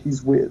person that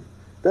he's with.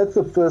 That's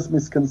the first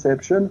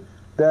misconception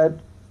that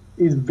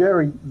is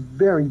very,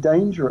 very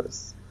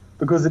dangerous,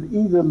 because it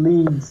either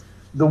leads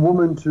the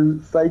woman to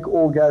fake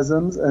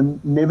orgasms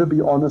and never be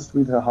honest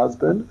with her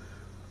husband,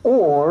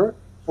 or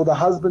for the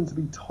husband to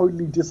be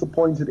totally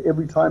disappointed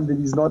every time that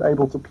he's not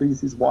able to please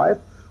his wife,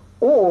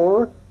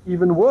 or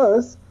even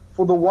worse,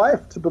 for the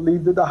wife to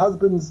believe that the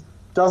husband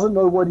doesn't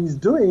know what he's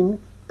doing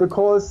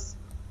because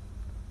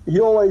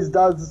he always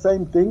does the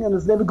same thing and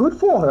it's never good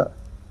for her.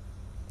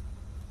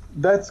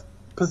 That's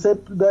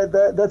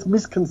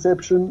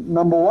misconception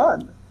number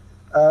one.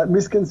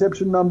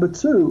 Misconception number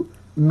two,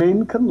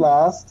 men can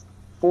last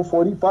for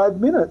 45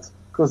 minutes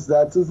because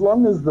that's as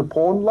long as the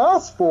porn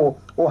lasts for,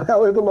 or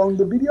however long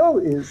the video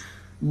is.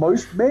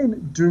 Most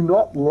men do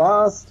not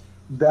last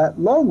that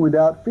long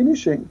without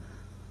finishing.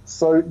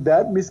 So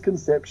that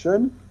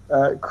misconception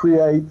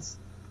creates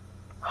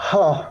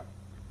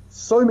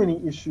so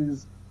many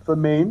issues for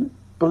men,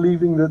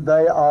 believing that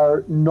they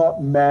are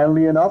not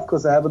manly enough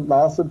because they haven't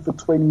lasted for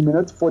 20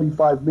 minutes,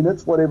 45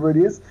 minutes, whatever it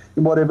is,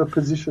 in whatever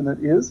position it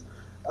is.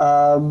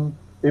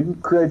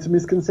 It creates a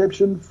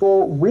misconception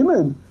for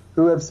women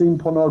who have seen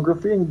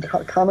pornography and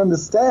can't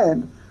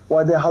understand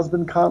why their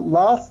husband can't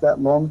last that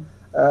long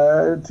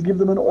to give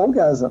them an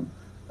orgasm.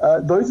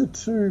 Those are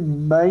two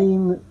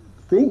main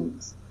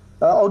things.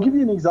 I'll give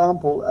you an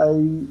example.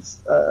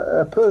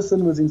 A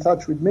person was in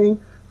touch with me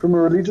from a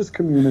religious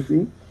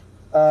community,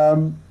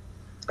 and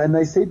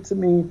they said to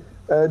me,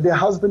 their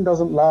husband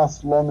doesn't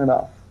last long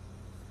enough.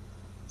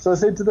 So I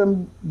said to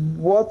them,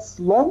 what's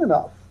long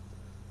enough?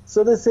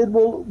 So they said,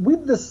 well,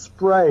 with the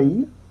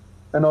spray,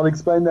 and I'll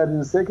explain that in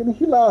a second,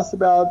 he lasts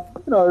about,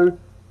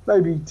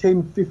 maybe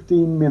 10,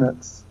 15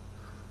 minutes.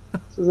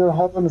 So I said,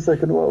 hold on a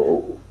second,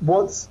 well,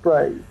 what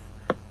spray?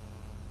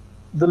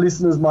 The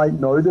listeners might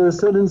know there are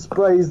certain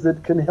sprays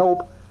that can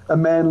help a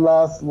man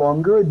last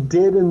longer. It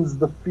deadens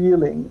the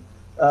feeling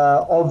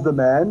of the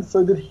man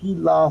so that he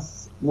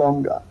lasts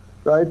longer,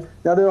 right?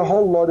 Now, there are a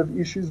whole lot of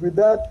issues with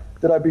that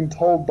I've been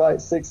told by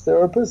sex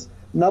therapists.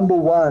 Number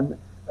one,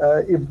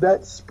 if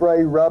that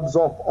spray rubs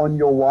off on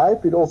your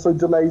wife, it also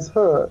delays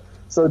her.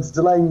 So it's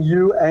delaying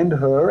you and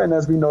her, and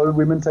as we know,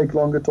 women take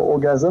longer to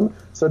orgasm,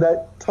 so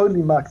that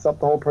totally mucks up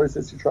the whole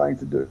process you're trying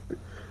to do.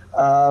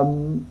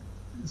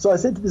 So I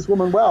said to this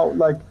woman, wow,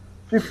 like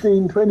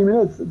 15, 20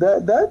 minutes,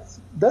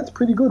 that's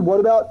pretty good. What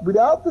about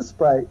without the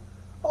spray?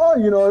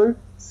 Oh,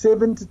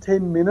 7 to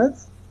 10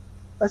 minutes.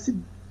 I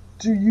said,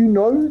 do you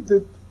know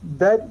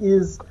that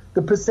is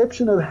the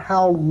perception of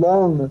how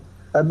long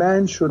a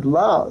man should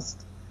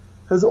last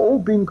has all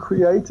been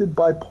created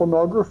by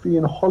pornography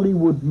and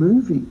Hollywood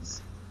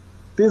movies.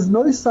 There's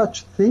no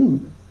such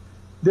thing.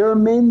 There are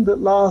men that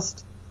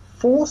last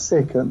 4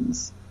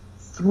 seconds,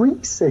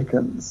 3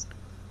 seconds.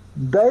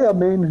 They are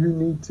men who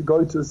need to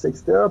go to a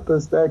sex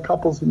therapist. They are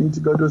couples who need to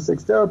go to a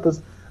sex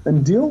therapist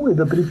and deal with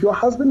it. But if your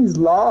husband is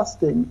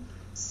lasting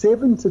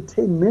 7 to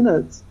 10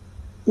 minutes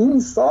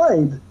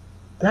inside,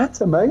 that's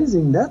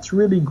amazing. That's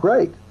really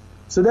great.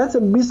 So that's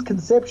a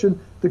misconception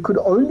that could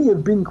only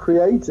have been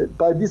created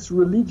by this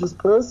religious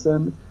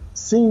person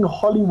seeing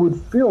Hollywood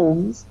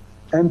films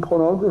and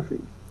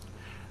pornography.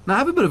 Now, I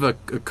have a bit of a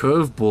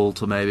curveball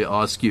to maybe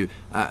ask you.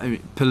 I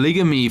mean,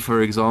 polygamy,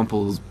 for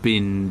example, has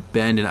been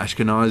banned in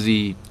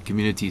Ashkenazi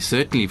community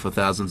certainly for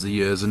thousands of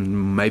years,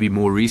 and maybe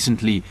more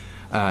recently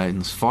in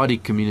the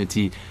Sephardic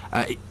community.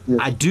 I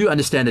do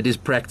understand it is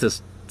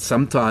practiced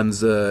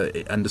sometimes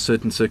under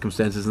certain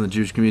circumstances in the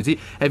Jewish community.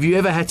 Have you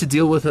ever had to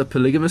deal with a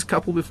polygamous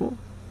couple before?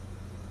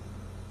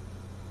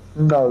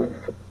 No.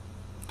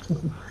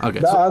 Okay.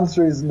 The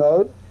answer is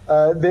no.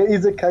 There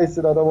is a case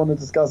that I don't want to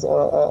discuss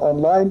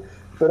online,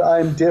 but I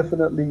am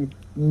definitely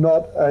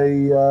not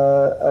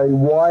a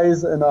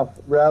wise enough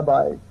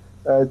rabbi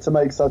to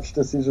make such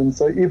decisions.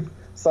 So if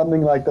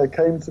something like that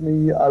came to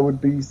me, I would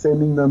be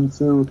sending them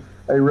to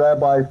a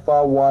rabbi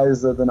far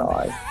wiser than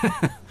I.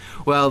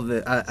 Well,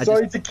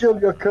 sorry to kill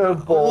your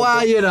curveball.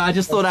 Well, you know, I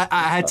just thought I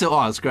had to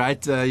ask,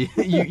 right?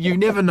 You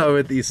never know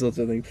with these sorts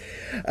of things.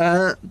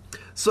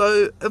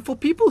 So for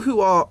people who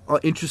are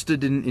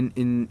interested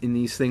in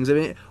these things, I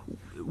mean,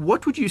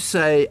 what would you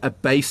say a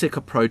basic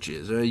approach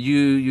is?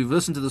 You've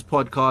listened to this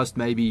podcast,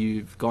 maybe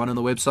you've gone on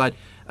the website,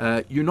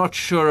 you're not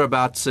sure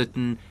about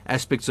certain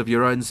aspects of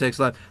your own sex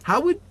life. How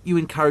would you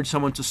encourage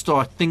someone to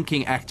start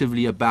thinking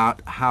actively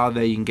about how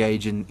they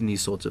engage in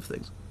these sorts of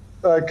things?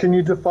 Can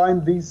you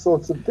define these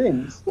sorts of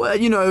things? Well,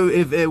 you know,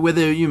 if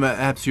whether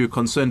perhaps you're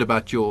concerned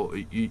about your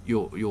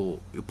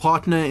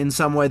partner in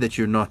some way, that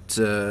you're not,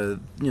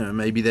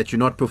 maybe that you're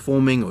not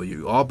performing, or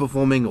you are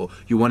performing, or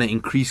you want to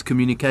increase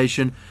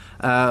communication.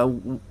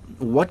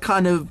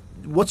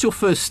 What's your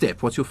first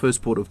step? What's your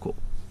first port of call?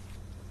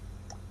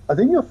 I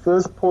think your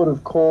first port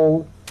of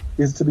call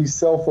is to be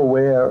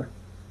self-aware.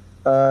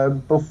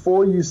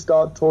 Before you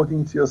start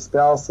talking to your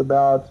spouse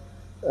about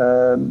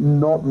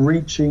not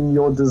reaching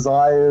your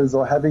desires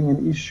or having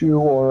an issue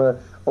or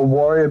a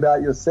worry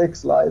about your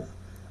sex life,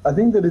 I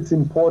think that it's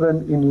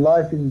important in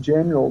life in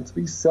general to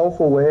be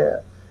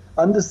self-aware.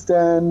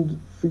 Understand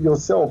for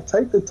yourself.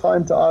 Take the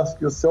time to ask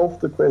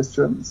yourself the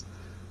questions.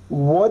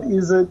 What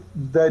is it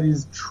that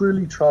is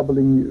truly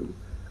troubling you?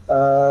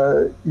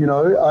 Are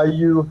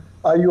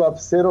you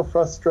upset or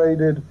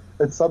frustrated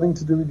at something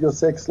to do with your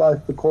sex life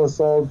because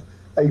of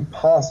a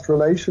past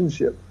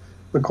relationship,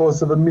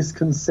 because of a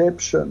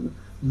misconception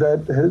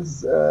that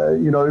has,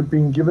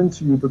 been given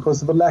to you,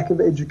 because of a lack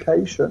of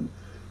education?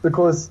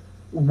 Because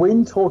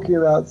when talking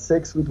about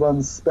sex with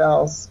one's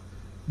spouse,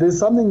 there's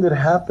something that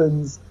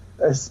happens,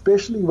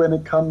 especially when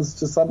it comes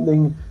to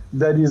something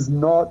that is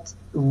not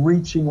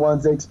reaching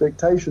one's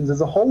expectations.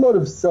 There's a whole lot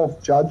of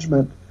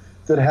self-judgment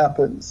that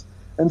happens.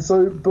 And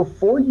so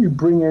before you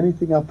bring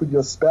anything up with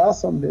your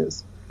spouse on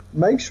this,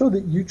 make sure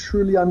that you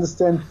truly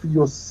understand for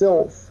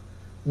yourself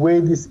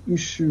where this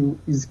issue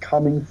is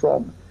coming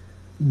from.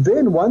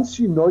 Then once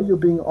you know you're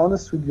being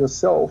honest with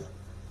yourself,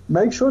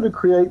 make sure to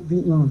create the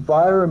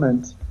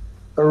environment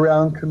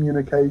around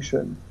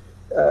communication.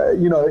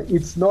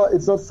 It's not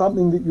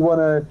something that you want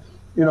to,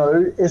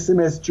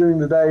 SMS during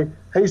the day.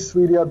 Hey,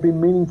 sweetie, I've been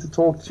meaning to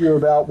talk to you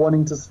about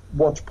wanting to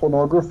watch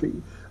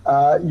pornography,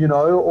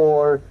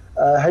 or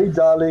hey,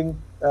 darling,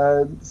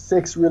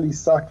 sex really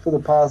sucked for the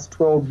past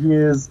 12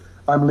 years.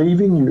 I'm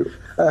leaving you,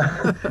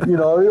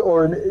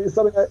 or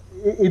something like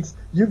it's.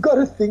 You've got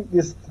to think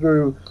this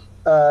through.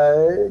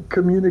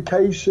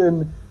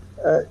 Communication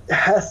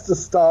has to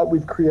start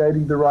with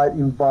creating the right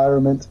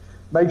environment.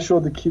 Make sure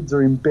the kids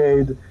are in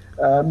bed.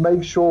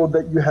 Make sure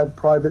that you have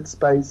private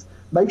space.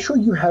 Make sure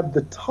you have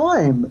the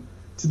time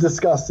to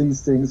discuss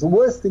these things. The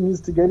worst thing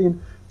is to get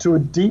into a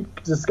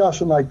deep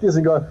discussion like this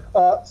and go,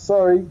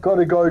 sorry, got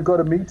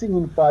a meeting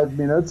in 5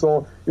 minutes,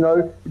 or,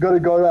 got to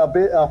go,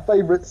 our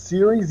favorite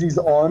series is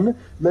on,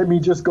 let me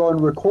just go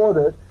and record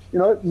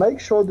it. Make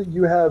sure that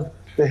you have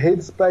the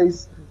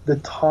headspace, the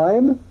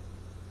time,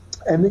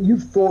 and that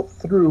you've thought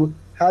through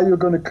how you're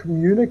going to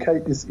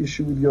communicate this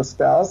issue with your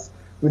spouse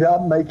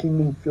without making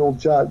them feel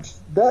judged.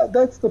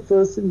 That's the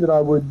first thing that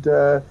I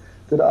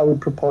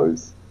would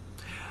propose.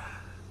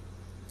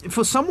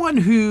 For someone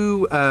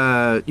who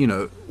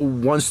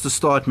wants to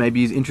start,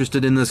 maybe is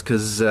interested in this,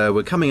 because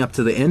we're coming up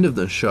to the end of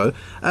the show,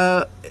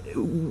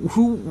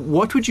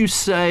 what would you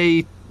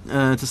say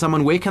to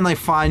someone? Where can they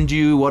find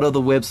you? What are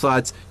the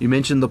websites? You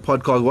mentioned the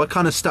podcast. What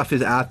kind of stuff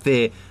is out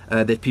there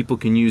that people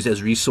can use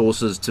as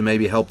resources to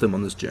maybe help them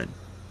on this journey?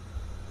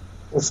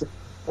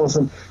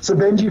 Awesome. So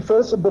Benji,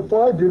 first,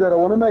 before I do that, I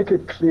want to make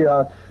it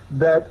clear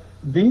that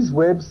these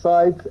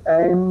websites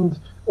and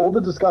all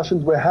the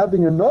discussions we're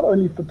having are not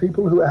only for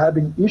people who are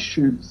having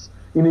issues,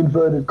 in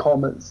inverted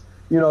commas.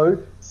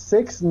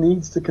 Sex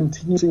needs to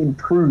continue to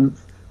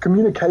improve.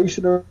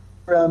 Communication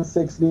around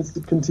sex needs to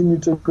continue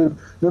to improve,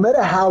 no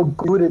matter how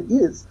good it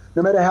is,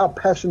 no matter how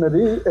passionate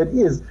it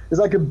is. It's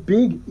like a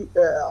big,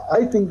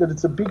 I think that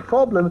it's a big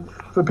problem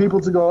for people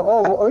to go,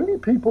 only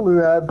people who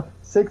have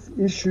sex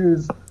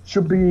issues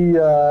should be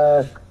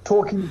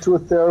talking to a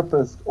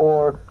therapist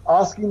or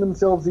asking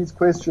themselves these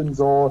questions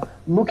or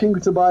looking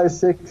to buy a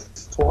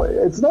sex toy.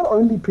 It's not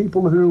only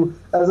people who,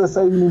 as I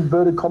say in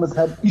inverted commas,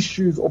 have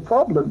issues or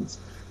problems.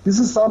 This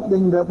is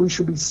something that we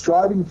should be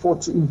striving for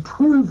to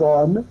improve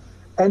on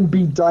and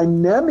be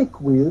dynamic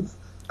with,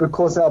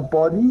 because our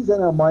bodies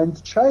and our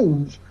minds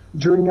change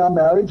during our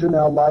marriage and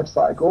our life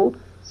cycle.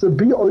 So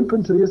be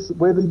open to this,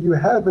 whether you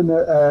have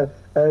a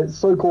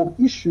so-called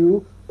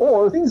issue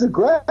or things are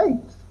great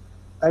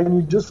and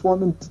you just want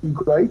them to be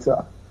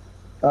greater.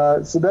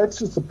 So that's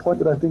just a point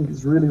that I think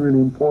is really, really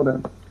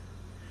important.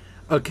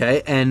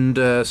 Okay, and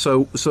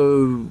so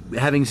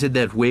having said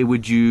that, where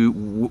would you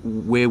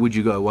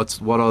go?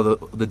 What are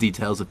the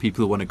details of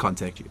people who want to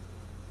contact you?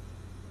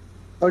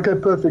 Okay,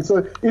 perfect.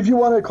 So if you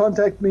want to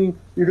contact me,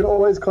 you can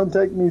always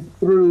contact me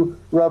through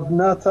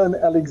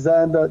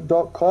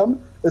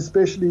ravnatanalexander.com,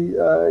 especially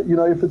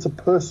if it's a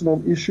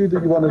personal issue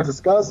that you want to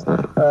discuss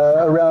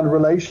around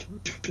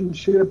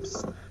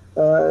relationships,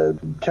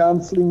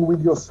 counseling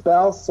with your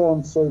spouse, so on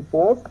and so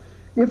forth.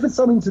 If it's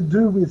something to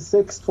do with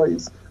sex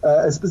toys,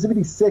 a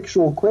specifically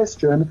sexual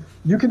question,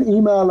 you can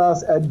email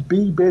us at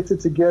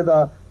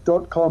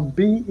bebettertogether.com,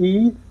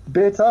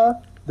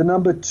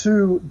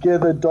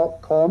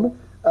 better2gether.com,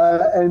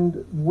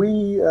 and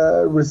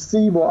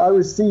I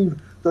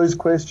receive those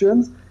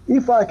questions.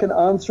 If I can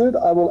answer it,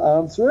 I will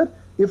answer it.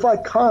 If I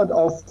can't,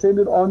 I'll send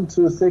it on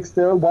to a sex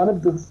therapist, one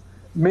of the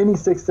many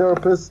sex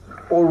therapists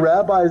or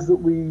rabbis that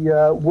we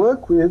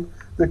work with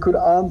that could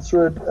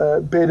answer it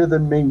better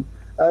than me.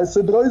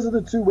 So those are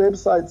the two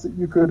websites that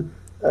you could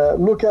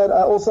look at.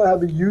 I also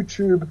have a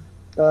YouTube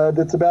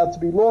that's about to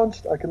be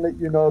launched. I can let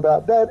you know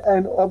about that.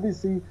 And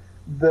obviously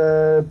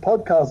the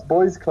podcast,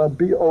 Boys Club,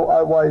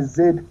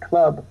 BOIYZ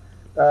Club.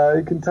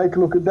 You can take a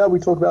look at that. We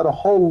talk about a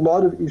whole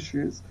lot of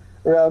issues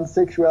around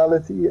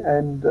sexuality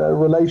and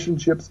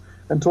relationships,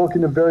 and talk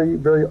in a very,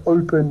 very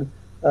open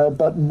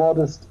but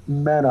modest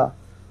manner.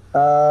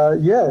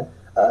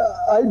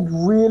 I'd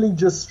really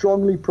just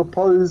strongly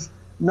propose,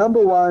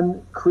 number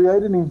one,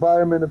 create an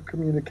environment of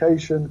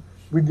communication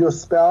with your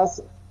spouse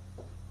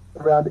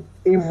around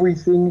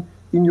everything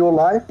in your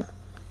life.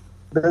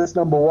 That's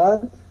number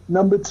one.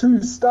 Number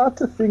two, start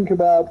to think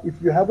about,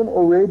 if you haven't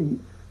already,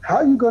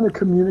 how you're going to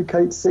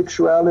communicate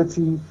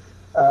sexuality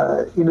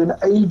in an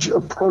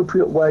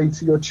age-appropriate way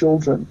to your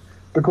children,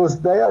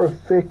 because they are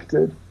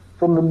affected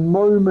from the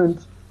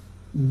moment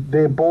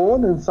they're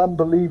born, and some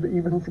believe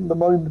even from the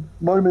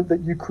moment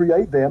that you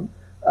create them.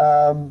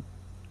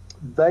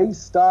 They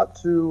start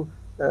to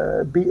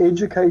be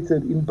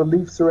educated in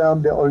beliefs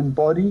around their own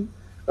body,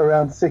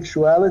 around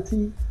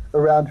sexuality,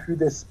 around who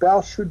their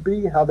spouse should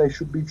be, how they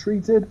should be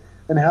treated,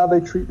 and how they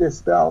treat their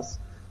spouse.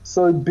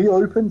 So be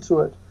open to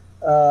it,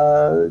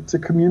 to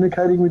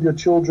communicating with your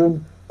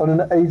children on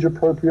an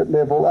age-appropriate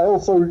level. I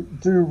also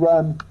do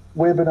run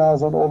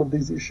webinars on all of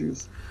these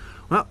issues.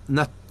 Well,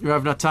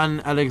 Rav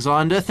Natan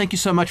Alexander, thank you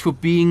so much for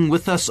being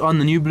with us on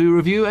the New Blue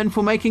Review and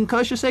for making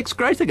kosher sex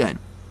great again.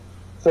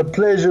 It's a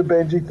pleasure,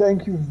 Benji.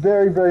 Thank you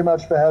very, very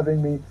much for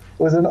having me. It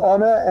was an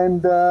honor,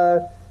 and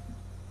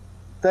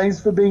thanks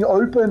for being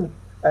open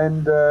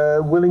and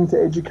willing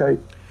to educate.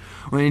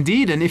 Well,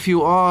 indeed, and if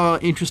you are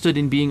interested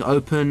in being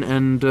open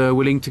and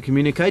willing to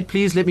communicate,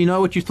 please let me know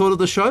what you thought of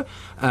the show.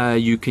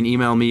 You can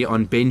email me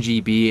on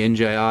benji,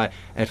 benji,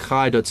 at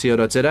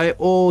chai.co.za,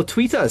 or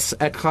tweet us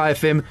at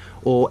chaifm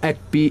or at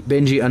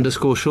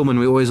benji_Schulman.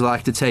 We always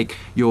like to take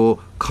your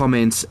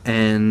comments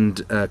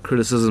and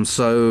criticism.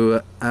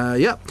 So,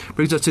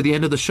 brings us to the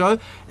end of the show,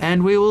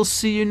 and we will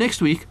see you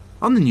next week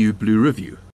on the New Blue Review.